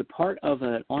 and it's a part of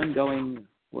an ongoing,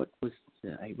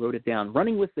 I wrote it down,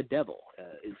 Running with the Devil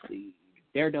is the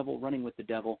Daredevil Running with the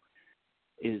Devil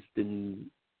is the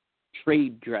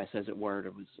trade dress, as it were.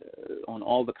 It was on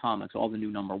all the comics, all the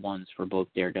new number ones for both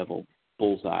Daredevil,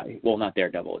 Bullseye. Well, not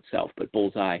Daredevil itself, but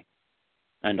Bullseye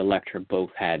and Elektra both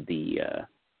had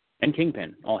and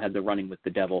Kingpin all had the Running with the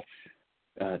Devil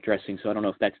dressing. So I don't know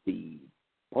if that's the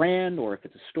brand or if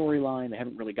it's a storyline. They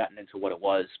haven't really gotten into what it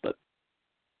was, but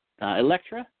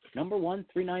Elektra, number 1,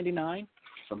 $3.99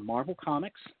 from Marvel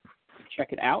Comics.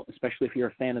 Check it out, especially if you're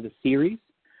a fan of the series,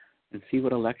 and see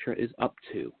what Elektra is up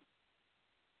to.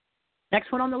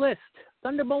 Next one on the list,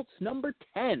 Thunderbolts number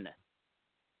 10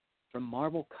 from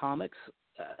Marvel Comics.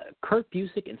 Kurt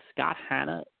Busiek and Scott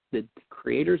Hanna, the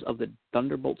creators of the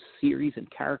Thunderbolts series and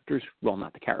characters, well,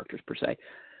 not the characters per se,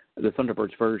 the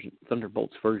Thunderbolts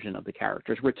version of the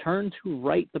characters, returned to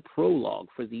write the prologue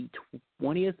for the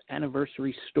 20th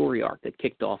anniversary story arc that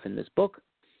kicked off in this book.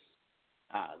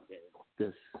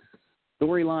 The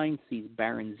storyline sees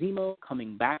Baron Zemo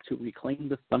coming back to reclaim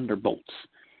the Thunderbolts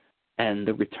and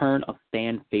the return of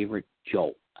fan favorite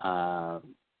Jolt.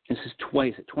 This is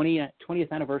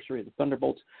 20th anniversary of the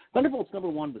Thunderbolts. Thunderbolts number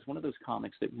 1 was one of those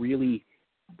comics that really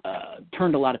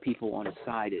turned a lot of people on his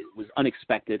side. It was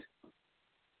unexpected.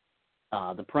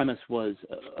 The premise was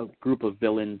a group of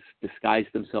villains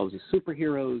disguised themselves as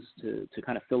superheroes to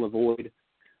kind of fill a void,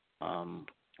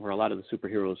 where a lot of the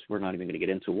superheroes, we're not even going to get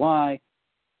into why,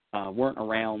 weren't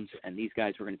around, and these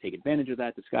guys were going to take advantage of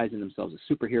that, disguising themselves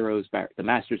as superheroes. The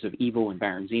Masters of Evil and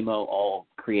Baron Zemo all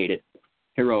created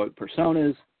heroic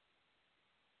personas.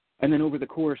 And then over the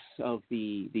course of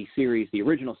the series, the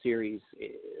original series,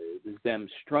 it was them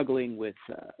struggling with,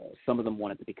 some of them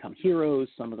wanted to become heroes,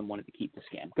 some of them wanted to keep the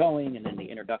scam going, and then the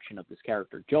introduction of this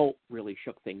character, Jolt, really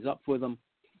shook things up for them.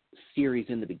 Series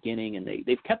in the beginning, and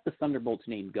they've kept the Thunderbolts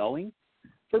name going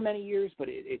for many years, but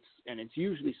it's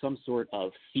usually some sort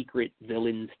of secret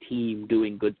villains team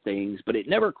doing good things, but it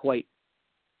never quite,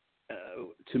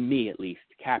 to me at least,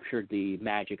 captured the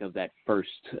magic of that first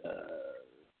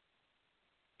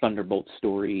Thunderbolt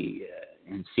story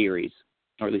and series,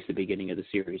 or at least the beginning of the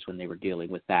series when they were dealing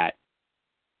with that.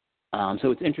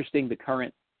 So it's interesting, the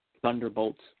current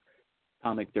Thunderbolts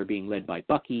comic, they're being led by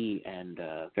Bucky, and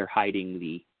they're hiding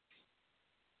the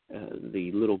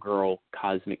little girl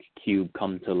Cosmic Cube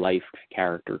come to life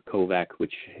character Kovac,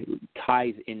 which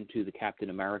ties into the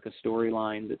Captain America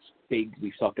storyline that's big,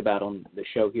 we've talked about on the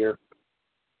show here.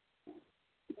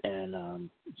 And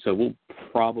so we'll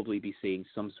probably be seeing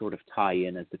some sort of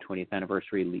tie-in as the 20th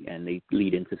anniversary, and they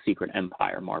lead into Secret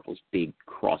Empire, Marvel's big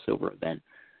crossover event,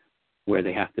 where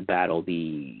they have to battle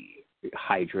the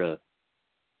Hydra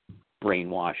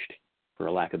brainwashed, for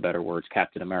a lack of better words,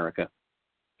 Captain America.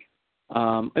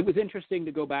 It was interesting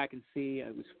to go back and see.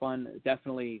 It was fun.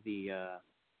 Definitely the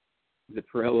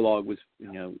prologue was,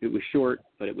 it was short,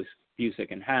 but it was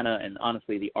Busiek and Hanna, and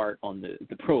honestly the art on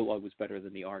the prologue was better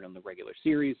than the art on the regular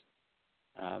series.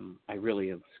 I really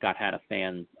have Scott Hatt a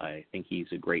fan. I think he's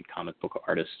a great comic book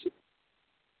artist,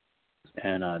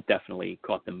 and definitely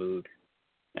caught the mood.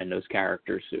 And those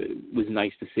characters, it was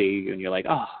nice to see, and you're like,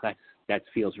 oh, that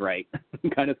feels right,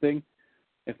 kind of thing,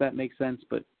 if that makes sense.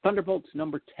 But Thunderbolts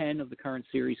number 10 of the current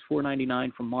series,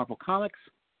 $4.99 from Marvel Comics,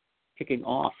 kicking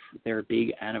off their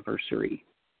big anniversary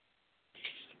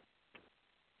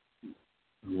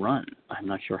run. I'm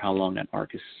not sure how long that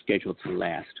arc is scheduled to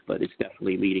last, but it's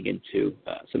definitely leading into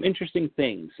some interesting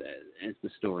things as the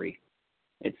story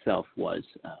itself was.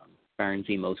 Baron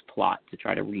Zemo's plot to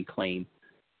try to reclaim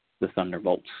the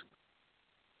Thunderbolts.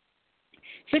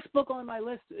 Sixth book on my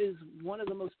list is one of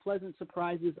the most pleasant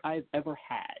surprises I've ever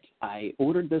had. I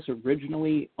ordered this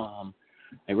originally.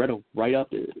 I read a write-up.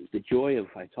 The joy of,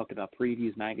 I talked about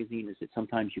Previews magazine, is that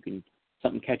sometimes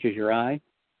something catches your eye.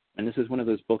 And this is one of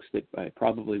those books that I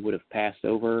probably would have passed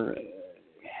over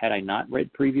had I not read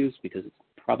Previews, because it's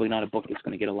probably not a book that's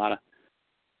going to get a lot of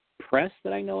press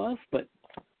that I know of. But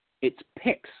it's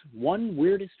Picks, One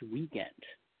Weirdest Weekend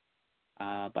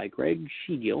by Greg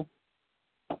Schiegel.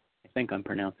 I think I'm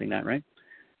pronouncing that right.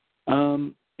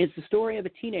 It's the story of a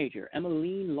teenager,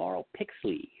 Emmeline Laurel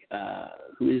Pixley,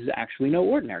 who is actually no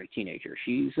ordinary teenager.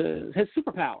 She has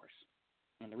superpowers.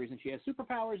 And the reason she has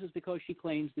superpowers is because she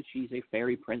claims that she's a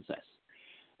fairy princess.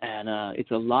 And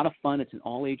it's a lot of fun. It's an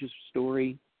all-ages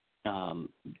story.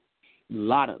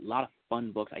 Lot of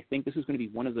fun books. I think this is going to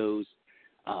be one of those.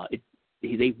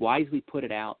 They wisely put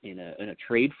it out in a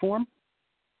trade form.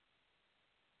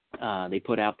 They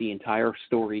put out the entire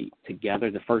story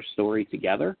together, the first story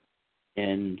together.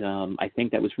 And I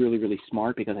think that was really, really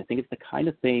smart, because I think it's the kind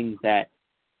of thing that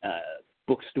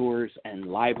bookstores and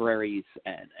libraries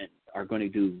and are going to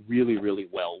do really, really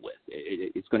well with.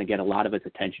 It's going to get a lot of its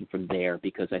attention from there,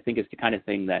 because I think it's the kind of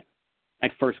thing that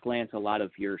at first glance a lot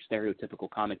of your stereotypical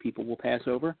comic people will pass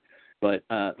over. But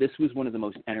this was one of the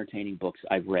most entertaining books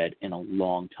I've read in a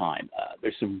long time.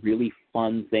 There's some really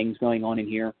fun things going on in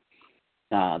here.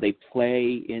 They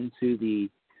play into the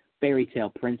fairy tale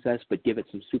princess, but give it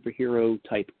some superhero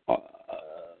type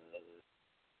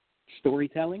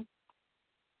storytelling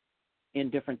in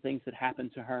different things that happen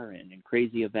to her and in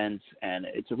crazy events. And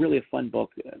it's really a fun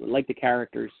book. I like the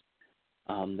characters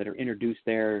that are introduced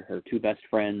there, her two best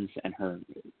friends and her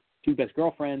two best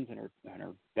girlfriends, and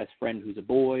her best friend who's a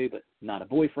boy but not a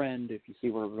boyfriend, if you see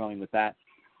where we're going with that.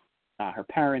 Her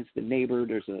parents, the neighbor.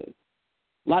 There's a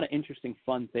lot of interesting,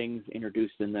 fun things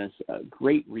introduced in this. A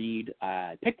great read.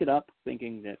 I picked it up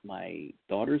thinking that my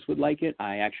daughters would like it.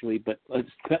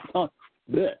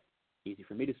 Easy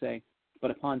for me to say. But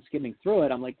upon skimming through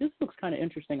it, I'm like, this looks kind of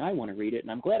interesting. I want to read it,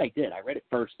 and I'm glad I did. I read it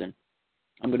first, and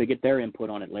I'm going to get their input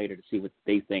on it later to see what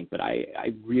they think. But I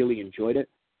really enjoyed it.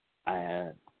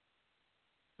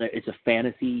 It's a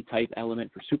fantasy-type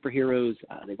element for superheroes.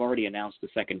 They've already announced the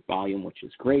second volume, which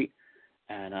is great.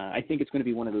 And I think it's going to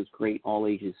be one of those great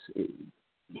all-ages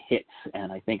hits,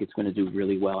 and I think it's going to do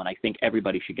really well. And I think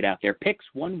everybody should get out there. Picks,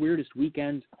 One Weirdest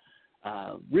Weekend.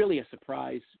 Really a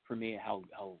surprise for me how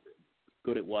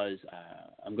good it was.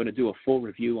 I'm going to do a full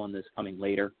review on this coming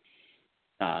later,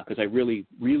 because I really,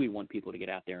 really want people to get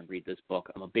out there and read this book.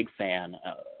 I'm a big fan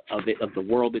of it, of the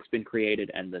world that's been created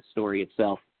and the story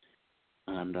itself.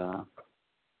 And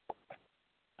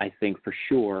I think for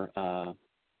sure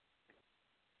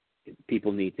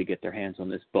people need to get their hands on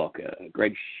this book.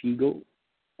 Greg Schiegel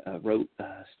wrote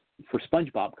for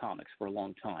SpongeBob comics for a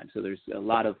long time, so there's a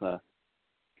lot of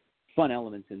fun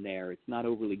elements in there. It's not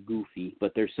overly goofy,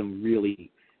 but there's some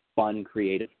really fun,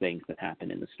 creative things that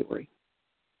happen in the story.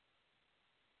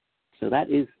 So that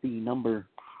is the number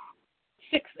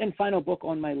 6th and final book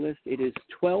on my list. It is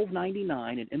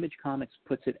 $12.99, and Image Comics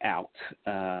puts it out.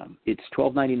 It's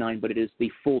 $12.99, but it is the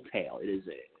full tale. It is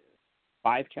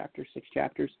 5 chapters, 6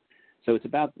 chapters. So it's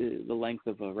about the length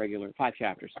of a regular 5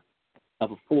 chapters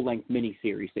of a full-length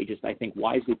miniseries. They just, I think,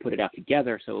 wisely put it out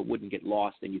together so it wouldn't get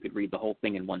lost and you could read the whole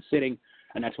thing in one sitting.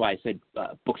 And that's why I said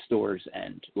bookstores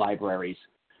and libraries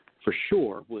for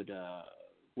sure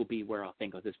will be where I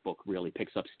think this book really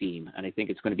picks up steam. And I think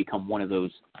it's going to become one of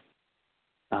those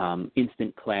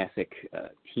instant classic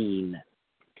teen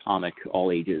comic all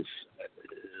ages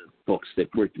books that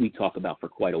we talk about for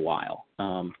quite a while.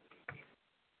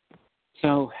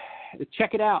 So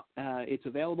check it out. It's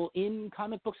available in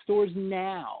comic book stores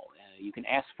now. You can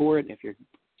ask for it. If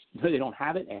they don't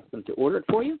have it, ask them to order it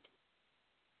for you.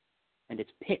 And it's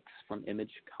Picks from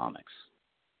Image Comics.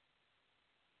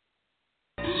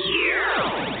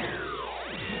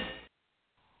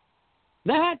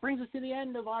 That brings us to the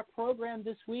end of our program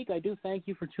this week. I do thank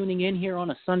you for tuning in here on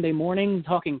a Sunday morning,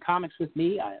 talking comics with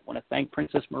me. I want to thank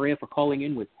Princess Maria for calling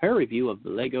in with her review of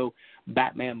the Lego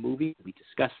Batman movie we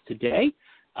discussed today.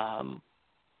 A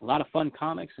lot of fun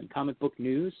comics and comic book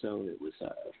news, so it was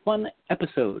a fun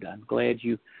episode. I'm glad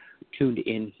you tuned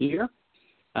in here.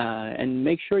 And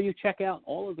make sure you check out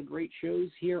all of the great shows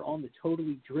here on the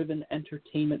Totally Driven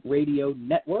Entertainment Radio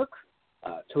Network.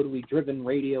 Totally Driven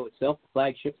Radio itself, the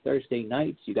flagship Thursday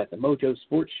nights. You got the Mojo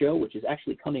Sports Show, which is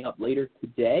actually coming up later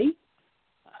today.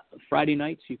 Friday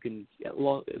nights, you can get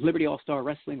Liberty All-Star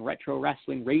Wrestling, Retro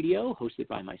Wrestling Radio, hosted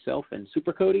by myself and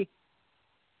Super Cody.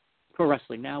 Pro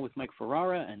Wrestling Now with Mike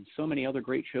Ferrara, and so many other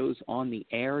great shows on the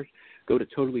air. Go to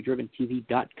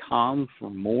TotallyDrivenTV.com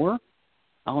for more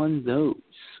on those.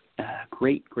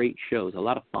 Great shows. A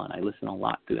lot of fun. I listen a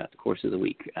lot throughout the course of the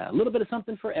week. A little bit of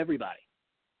something for everybody.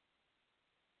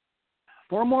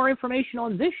 For more information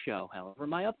on this show, however,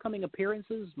 my upcoming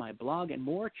appearances, my blog, and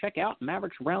more, check out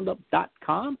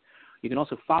MavericksRoundup.com. You can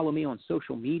also follow me on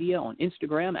social media, on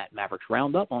Instagram at Mavericks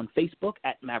Roundup, on Facebook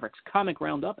at Mavericks Comic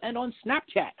Roundup, and on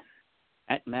Snapchat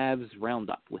at Mavs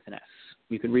Roundup with an S.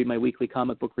 You can read my weekly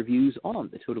comic book reviews on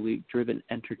the Totally Driven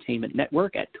Entertainment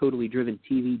Network at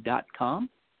TotallyDrivenTV.com.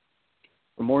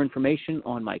 For more information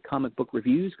on my comic book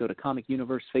reviews, go to Comic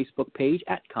Universe Facebook page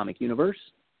at Comic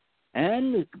Universe.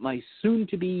 And my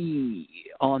soon-to-be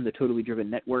on the Totally Driven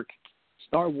Network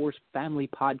Star Wars Family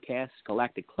Podcast,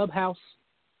 Galactic Clubhouse.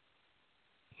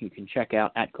 You can check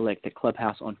out at Galactic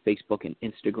Clubhouse on Facebook and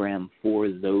Instagram for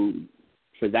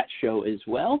that show as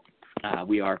well.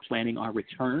 We are planning our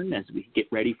return as we get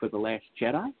ready for The Last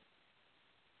Jedi.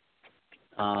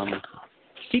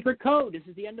 Secret Code. This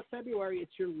is the end of February.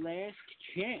 It's your last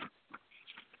chance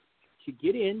to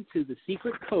get into the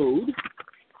Secret Code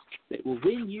that will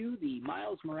win you the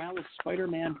Miles Morales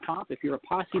Spider-Man pop. If you're a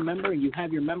Posse member and you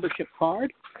have your membership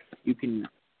card, you can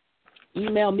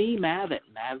email me, Mav at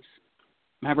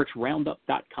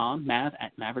MavericksRoundup.com, Mav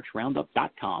at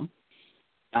MavericksRoundup.com.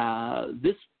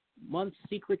 This month's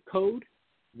secret code,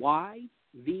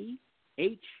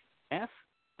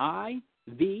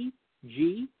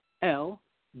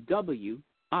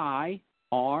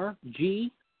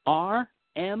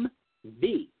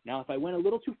 Now, if I went a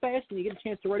little too fast and you get a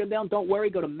chance to write them down, don't worry.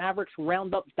 Go to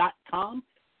MavericksRoundup.com.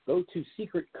 Go to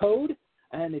Secret Code,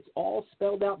 and it's all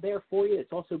spelled out there for you.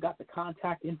 It's also got the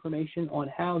contact information on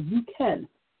how you can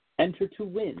enter to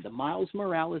win the Miles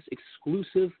Morales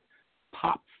exclusive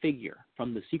pop figure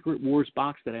from the Secret Wars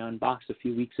box that I unboxed a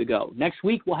few weeks ago. Next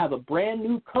week, we'll have a brand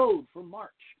new code for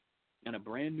March and a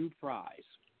brand new prize.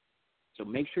 So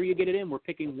make sure you get it in. We're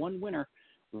picking one winner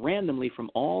randomly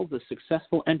from all the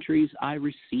successful entries I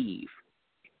receive.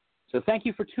 So thank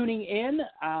you for tuning in.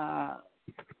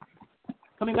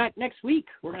 Coming back next week,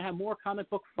 we're going to have more comic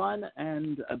book fun,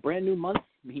 and a brand new month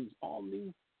means all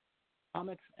new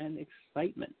comics and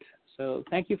excitement. So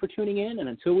thank you for tuning in, and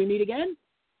until we meet again,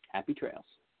 happy trails.